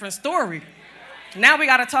 that's a different story. Now we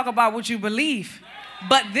got to talk about what you believe.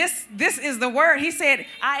 But this is the Word. He said,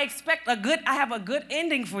 I have a good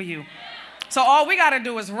ending for you. So all we got to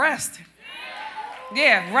do is rest.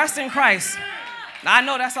 Yeah, rest in Christ. I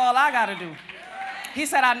know that's all I got to do. He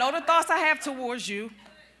said, I know the thoughts I have towards you,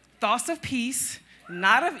 thoughts of peace,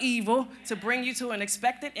 not of evil, to bring you to an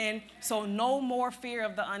expected end, so no more fear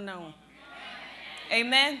of the unknown.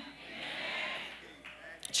 Amen?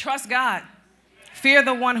 Trust God. Fear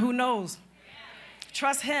the one who knows.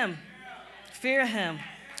 Trust him. Fear him.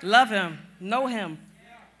 Love him. Know him.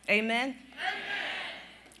 Amen?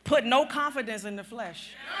 Put no confidence in the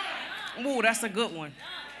flesh. Ooh, that's a good one.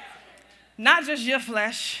 Not just your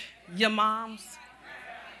flesh, your moms,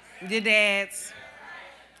 your dads,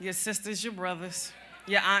 your sisters, your brothers,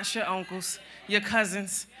 your aunts, your uncles, your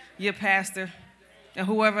cousins, your pastor, and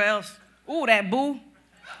whoever else. Ooh, that boo,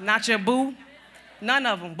 not your boo. None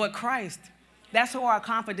of them, but Christ. That's who our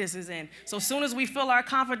confidence is in. So as soon as we feel our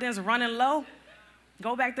confidence running low,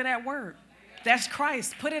 go back to that word. That's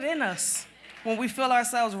Christ. Put it in us when we feel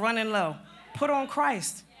ourselves running low. Put on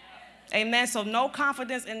Christ. Amen. So no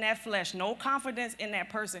confidence in that flesh. No confidence in that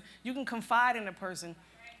person. You can confide in a person,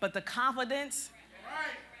 but the confidence,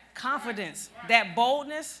 that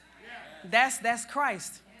boldness, that's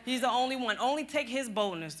Christ. He's the only one. Only take his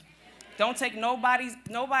boldness. Don't take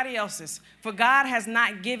nobody else's. For God has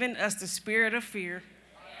not given us the spirit of fear.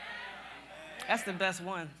 That's the best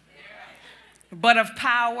one. But of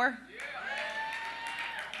power,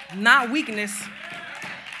 not weakness,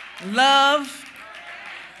 love,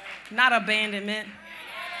 not abandonment,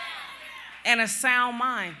 and a sound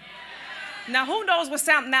mind. Now, who knows what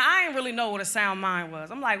sound? Now, I didn't really know what a sound mind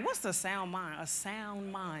was. I'm like, what's a sound mind? A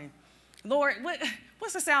sound mind. Lord,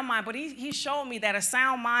 what's a sound mind? But he showed me that a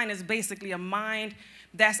sound mind is basically a mind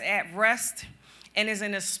that's at rest and is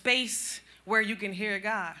in a space where you can hear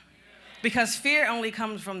God. Because fear only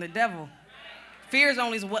comes from the devil. Fear is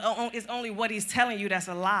only what he's telling you that's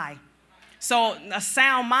a lie. So a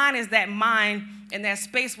sound mind is that mind in that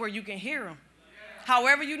space where you can hear him.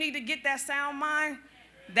 However you need to get that sound mind,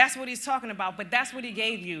 that's what he's talking about. But that's what he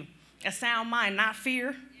gave you, a sound mind, not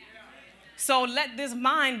fear. So let this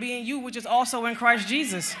mind be in you, which is also in Christ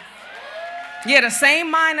Jesus. Yeah, the same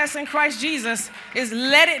mind that's in Christ Jesus is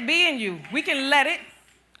let it be in you. We can let it.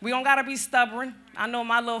 We don't got to be stubborn. I know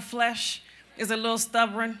my little flesh is a little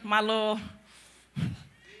stubborn. My little,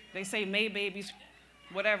 they say May babies,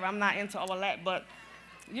 whatever. I'm not into all that. But,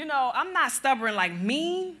 you know, I'm not stubborn like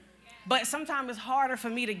mean. But sometimes it's harder for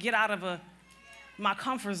me to get out of my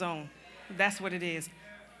comfort zone. That's what it is.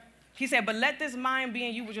 He said, but let this mind be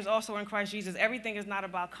in you, which is also in Christ Jesus. Everything is not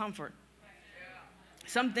about comfort.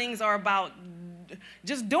 Some things are about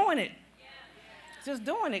just doing it. Just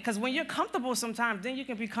doing it. Because when you're comfortable sometimes, then you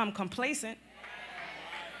can become complacent.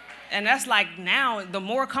 And that's like now, the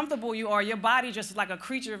more comfortable you are, your body just is like a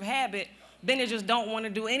creature of habit, then it just don't want to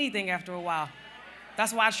do anything after a while.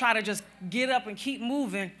 That's why I try to just get up and keep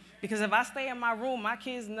moving, because if I stay in my room, my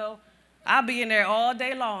kids know I'll be in there all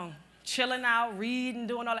day long, chilling out, reading,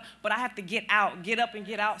 doing all that. But I have to get out, get up and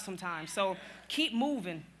get out sometimes. So keep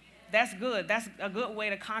moving. That's good. That's a good way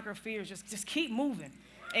to conquer fears. Just keep moving.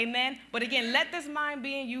 Amen. But again, let this mind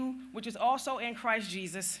be in you, which is also in Christ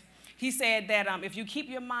Jesus. He said that if you keep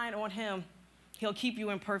your mind on him, he'll keep you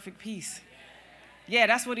in perfect peace. Yeah,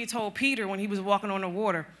 that's what he told Peter when he was walking on the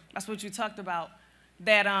water. That's what you talked about.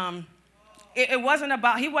 That it wasn't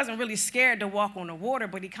about, he wasn't really scared to walk on the water,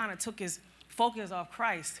 but he kind of took his focus off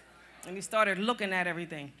Christ and he started looking at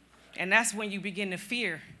everything. And that's when you begin to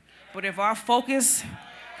fear. But if our focus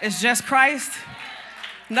is just Christ,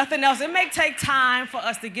 nothing else. It may take time for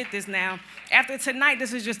us to get this now. After tonight,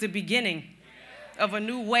 this is just the beginning of a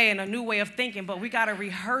new way and a new way of thinking, but we got to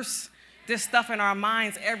rehearse this stuff in our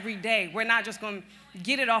minds every day. We're not just going to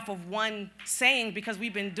get it off of one saying because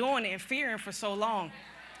we've been doing it and fearing for so long.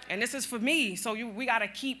 And this is for me. So we got to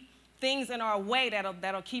keep things in our way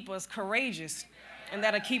that'll keep us courageous and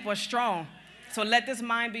that'll keep us strong. So let this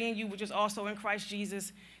mind be in you, which is also in Christ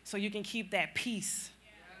Jesus, so you can keep that peace.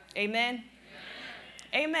 Amen?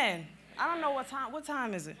 Amen. I don't know what time. What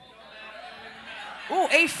time is it? Ooh,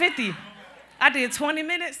 8:50. I did 20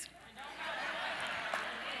 minutes.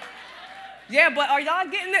 Yeah, but are y'all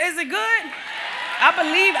getting it? Is it good? I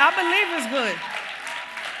believe it's good.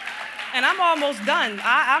 And I'm almost done.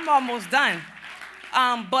 I'm almost done.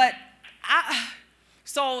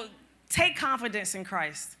 So take confidence in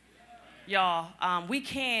Christ, y'all. We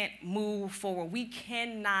can't move forward. We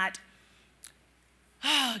cannot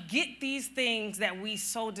get these things that we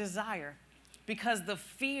so desire because the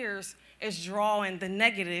fears is drawing the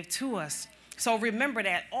negative to us. So remember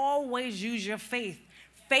that. Always use your faith.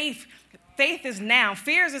 Faith is now.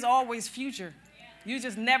 Fears is always future. You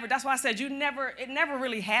just never, that's why I said it never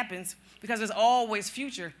really happens because it's always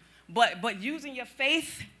future. But using your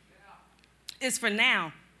faith is for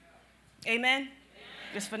now. Amen?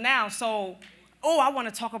 It's for now. So, I want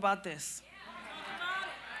to talk about this.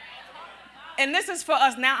 And this is for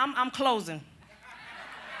us now. I'm closing.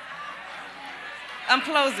 I'm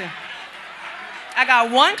closing. I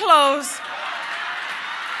got one close.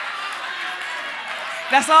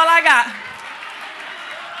 That's all I got.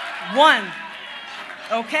 One.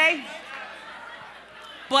 Okay?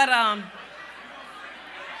 But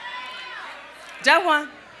just one.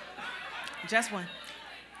 Just one.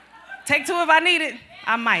 Take two if I need it.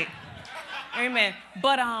 I might. Amen.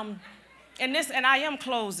 But and I am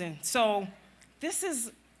closing. So this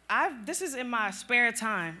is in my spare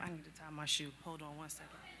time. I need to tie my shoe. Hold on one second.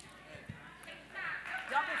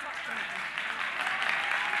 Y'all can talk to me.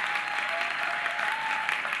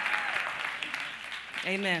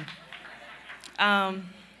 Amen.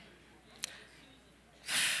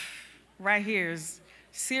 Right here is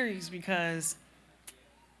serious because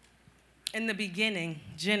in the beginning,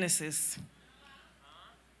 Genesis,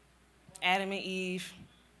 Adam and Eve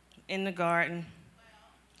in the garden,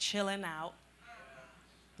 chilling out,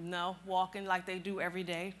 walking like they do every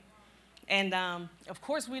day. And of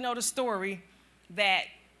course, we know the story that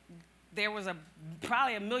there was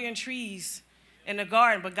probably 1 million trees in the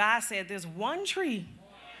garden, but God said there's one tree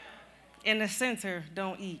in the center,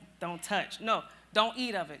 don't eat, don't touch. No, don't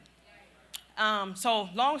eat of it. So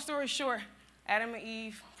long story short, Adam and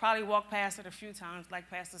Eve probably walked past it a few times, like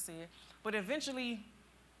Pastor said, but eventually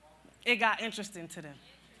it got interesting to them.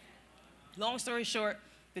 Long story short,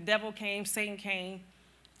 the devil came, Satan came,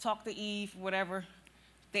 talked to Eve, whatever.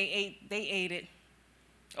 They ate it.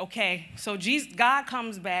 Okay, so God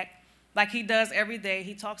comes back like he does every day.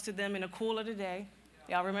 He talks to them in the cool of the day.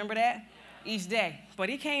 Y'all remember that? Each day. But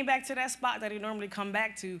he came back to that spot that he normally come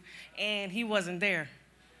back to, and he wasn't there.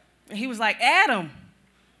 And he was like, Adam,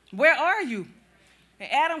 where are you?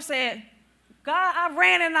 And Adam said, God, I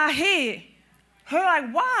ran and I hid. Her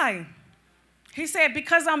like, why? He said,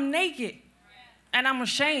 because I'm naked and I'm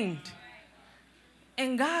ashamed.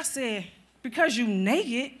 And God said, because you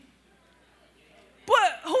naked?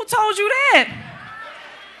 But who told you that?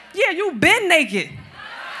 Yeah, you been naked.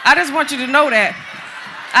 I just want you to know that.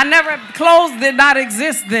 Clothes did not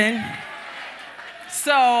exist then.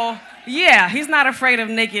 So, yeah, he's not afraid of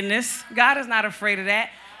nakedness. God is not afraid of that.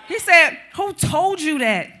 He said, who told you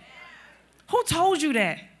that? Who told you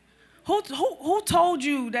that? Who told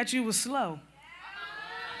you that you were slow?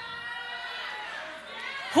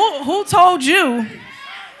 Who told you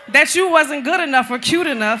that you wasn't good enough or cute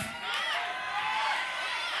enough?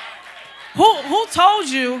 Who told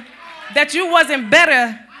you that you wasn't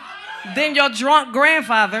better than your drunk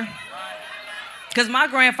grandfather? Because my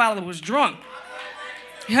grandfather was drunk.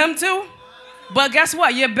 Him too? But guess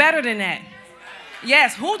what? You're better than that.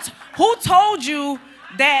 Yes, who told you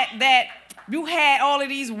that you had all of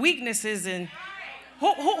these weaknesses, and who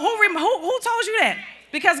told you that?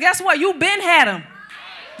 Because guess what? You been had them.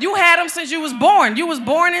 You had them since you was born. You was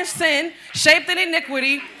born in sin, shaped in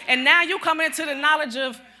iniquity, and now you coming into the knowledge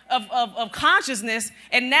of consciousness,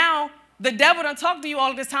 and now the devil done talked to you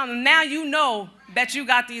all this time, and now you know that you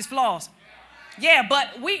got these flaws. Yeah,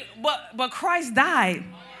 but Christ died.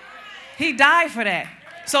 He died for that.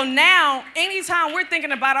 So now, anytime we're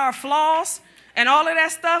thinking about our flaws and all of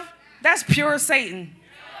that stuff, that's pure Satan.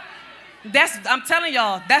 I'm telling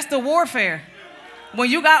y'all, that's the warfare. When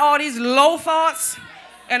you got all these low thoughts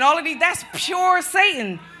and all of these, that's pure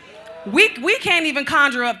Satan. We can't even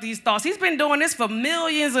conjure up these thoughts. He's been doing this for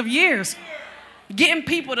millions of years, getting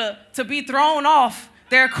people to be thrown off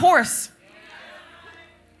their course.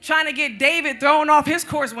 Trying to get David thrown off his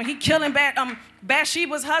course when he killing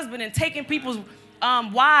Bathsheba's husband and taking people's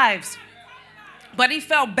wives. But he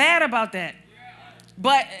felt bad about that.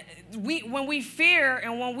 But when we fear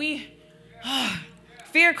and when we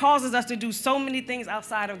fear causes us to do so many things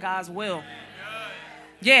outside of God's will.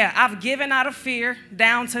 Yeah, I've given out of fear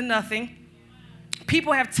down to nothing.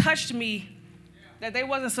 People have touched me that they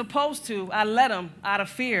wasn't supposed to. I let them out of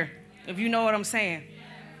fear, if you know what I'm saying.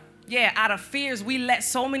 Yeah, out of fears, we let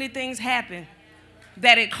so many things happen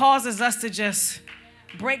that it causes us to just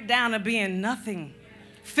break down to being nothing,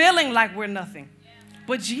 feeling like we're nothing.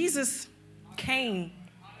 But Jesus came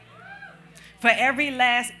for every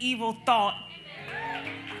last evil thought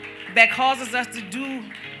that causes us to do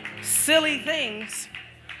silly things.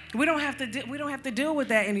 We don't have to deal with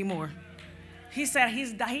that anymore. He said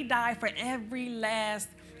he died for every last.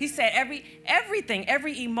 He said everything,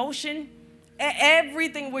 every emotion.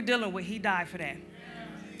 Everything we're dealing with, he died for that.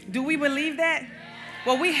 Do we believe that?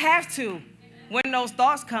 Well, we have to. When those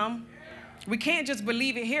thoughts come, we can't just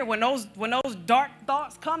believe it here. When those dark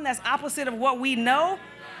thoughts come, that's opposite of what we know,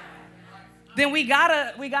 then we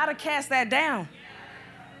gotta cast that down.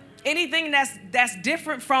 Anything that's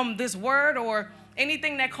different from this word, or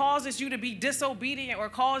anything that causes you to be disobedient or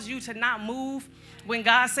cause you to not move when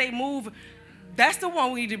God say move, that's the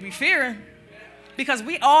one we need to be fearing. Because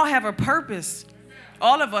we all have a purpose.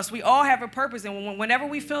 All of us, we all have a purpose. And whenever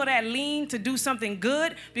we feel that lean to do something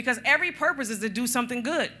good, because every purpose is to do something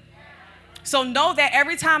good. So know that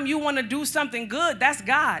every time you want to do something good, that's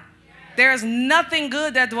God. There is nothing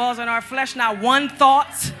good that dwells in our flesh, not one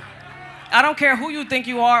thought. I don't care who you think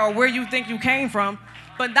you are or where you think you came from,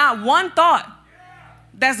 but not one thought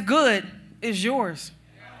that's good is yours.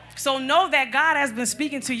 So know that God has been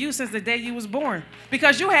speaking to you since the day you was born,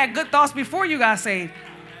 because you had good thoughts before you got saved,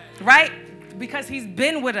 right? Because he's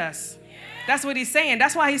been with us. That's what he's saying.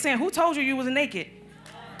 That's why he's saying, who told you was naked?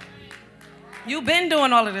 You've been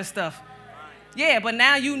doing all of this stuff. Yeah, but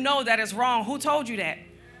now you know that it's wrong. Who told you that?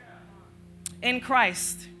 In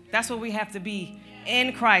Christ. That's what we have to be,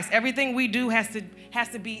 in Christ. Everything we do has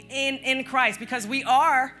to be in Christ, because we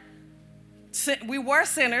were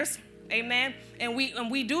sinners. Amen. And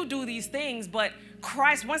we do these things, but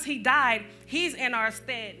Christ, once he died, he's in our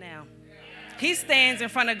stead now. He stands in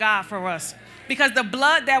front of God for us, because the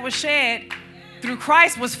blood that was shed through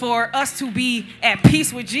Christ was for us to be at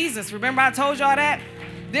peace with Jesus. Remember I told y'all that?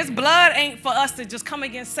 This blood ain't for us to just come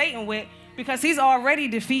against Satan with, because he's already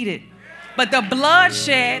defeated. But the blood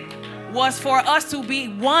shed was for us to be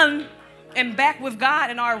one and back with God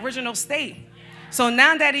in our original state. So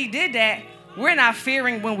now that he did that, we're not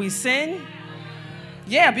fearing when we sin.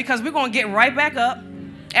 Yeah, because we're going to get right back up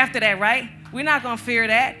after that, right? We're not going to fear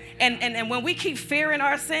that. And when we keep fearing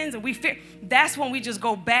our sins and we fear, that's when we just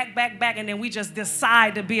go back, and then we just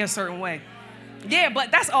decide to be a certain way. Yeah,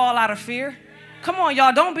 but that's all out of fear. Come on,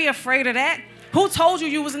 y'all, don't be afraid of that. Who told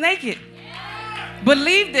you was naked?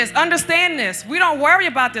 Believe this, understand this. We don't worry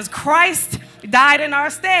about this. Christ died in our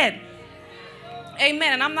stead.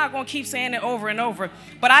 Amen. And I'm not going to keep saying it over and over,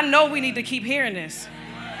 but I know we need to keep hearing this.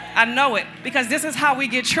 I know it, because this is how we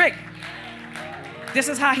get tricked. This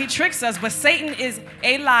is how he tricks us. But Satan is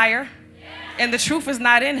a liar, and the truth is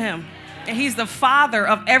not in him. And he's the father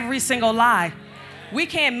of every single lie. We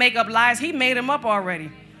can't make up lies. He made them up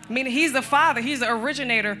already. Meaning he's the father. He's the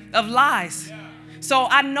originator of lies. So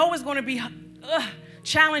I know it's going to be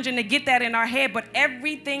challenging to get that in our head, but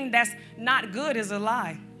everything that's not good is a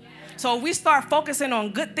lie. So if we start focusing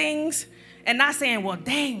on good things and not saying, well,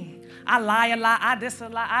 dang, I lie a lot, I this a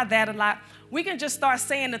lot, I that a lot, we can just start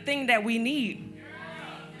saying the thing that we need.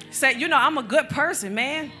 Say, I'm a good person,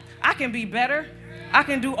 man. I can be better. I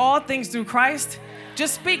can do all things through Christ.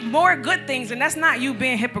 Just speak more good things, and that's not you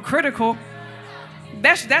being hypocritical.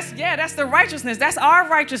 That's the righteousness. That's our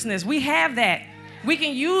righteousness. We have that. We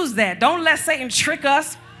can use that. Don't let Satan trick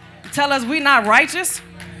us, tell us we're not righteous.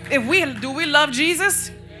 Do we love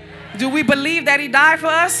Jesus? Do we believe that he died for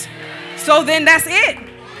us? So then that's it.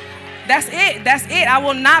 That's it. That's it. I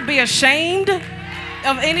will not be ashamed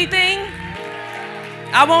of anything.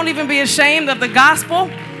 I won't even be ashamed of the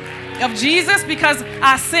gospel of Jesus because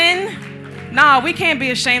I sin. Nah, we can't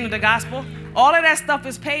be ashamed of the gospel. All of that stuff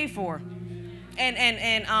is paid for.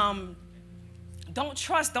 And don't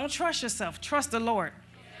trust yourself. Trust the Lord.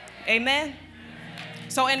 Amen.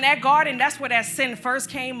 So in that garden, that's where that sin first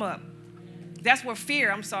came up. That's when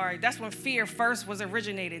fear first was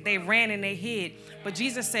originated. They ran and they hid. But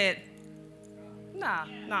Jesus said,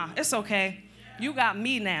 nah, it's okay. You got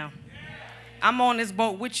me now. I'm on this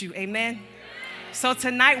boat with you. Amen. So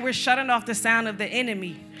tonight we're shutting off the sound of the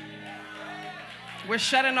enemy. We're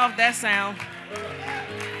shutting off that sound.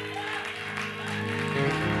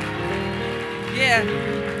 Yeah.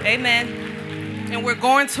 Amen. And we're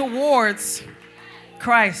going towards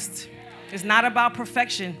Christ. It's not about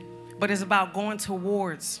perfection, but it's about going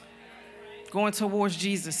towards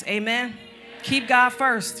Jesus. Amen. Keep God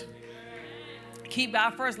first. Keep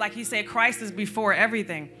God first. Like he said, Christ is before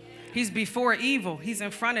everything. He's before evil. He's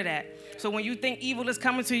in front of that. So when you think evil is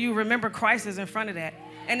coming to you, remember Christ is in front of that.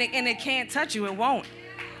 And it can't touch you. It won't.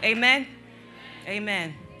 Amen.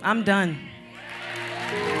 Amen. I'm done.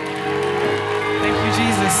 Thank you,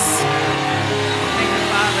 Jesus. Thank you,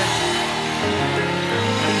 Father.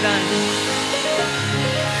 I'm done.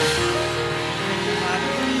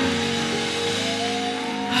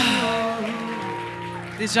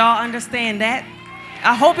 Did y'all understand that?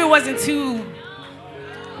 I hope it wasn't too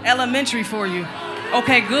elementary for you.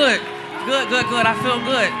 Okay, good. I feel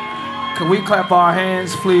good. Can we clap our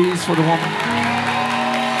hands, please, for the woman?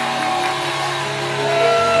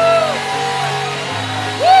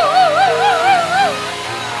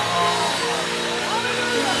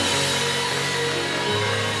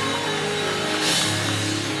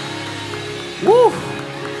 Woo!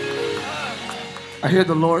 I hear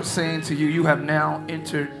the Lord saying to you, you have now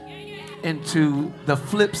entered into the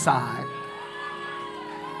flip side.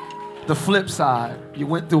 The flip side. You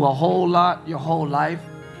went through a whole lot your whole life,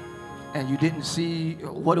 and you didn't see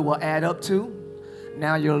what it will add up to.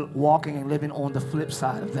 Now you're walking and living on the flip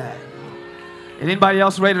side of that. Is anybody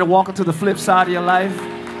else ready to walk into the flip side of your life?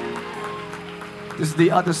 This is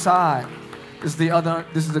the other side. This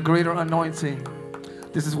is the greater anointing.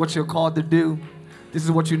 This is what you're called to do. This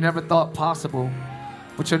is what you never thought possible.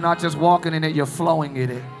 But you're not just walking in it, you're flowing in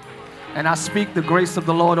it. And I speak the grace of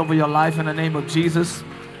the Lord over your life in the name of Jesus.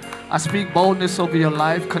 I speak boldness over your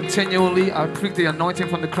life continually. I speak the anointing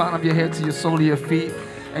from the crown of your head to your sole of your feet.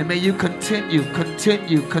 And may you continue to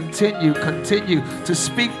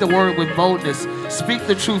speak the word with boldness. Speak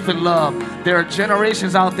the truth in love. There are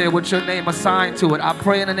generations out there with your name assigned to it. I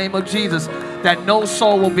pray in the name of Jesus that no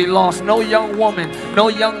soul will be lost. No young woman, no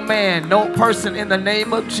young man, no person in the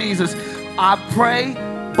name of Jesus. I pray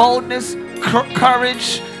boldness,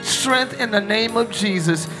 courage, strength in the name of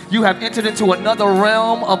Jesus. You have entered into another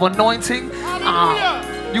realm of anointing.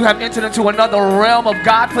 You have entered into another realm of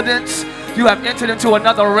confidence. You have entered into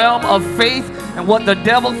another realm of faith. And what the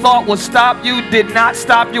devil thought would stop you did not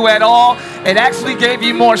stop you at all. It actually gave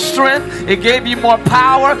you more strength. It gave you more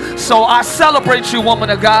power. So I celebrate you, woman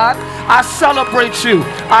of God. I celebrate you.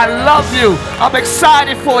 I love you. I'm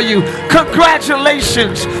excited for you.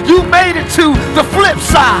 Congratulations. You made it to the flip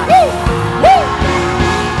side. Woo! Woo!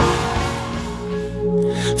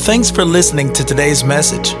 Thanks for listening to today's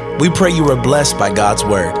message. We pray you were blessed by God's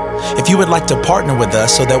word. If you would like to partner with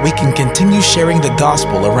us so that we can continue sharing the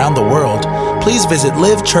gospel around the world, please visit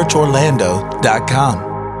livechurchorlando.com.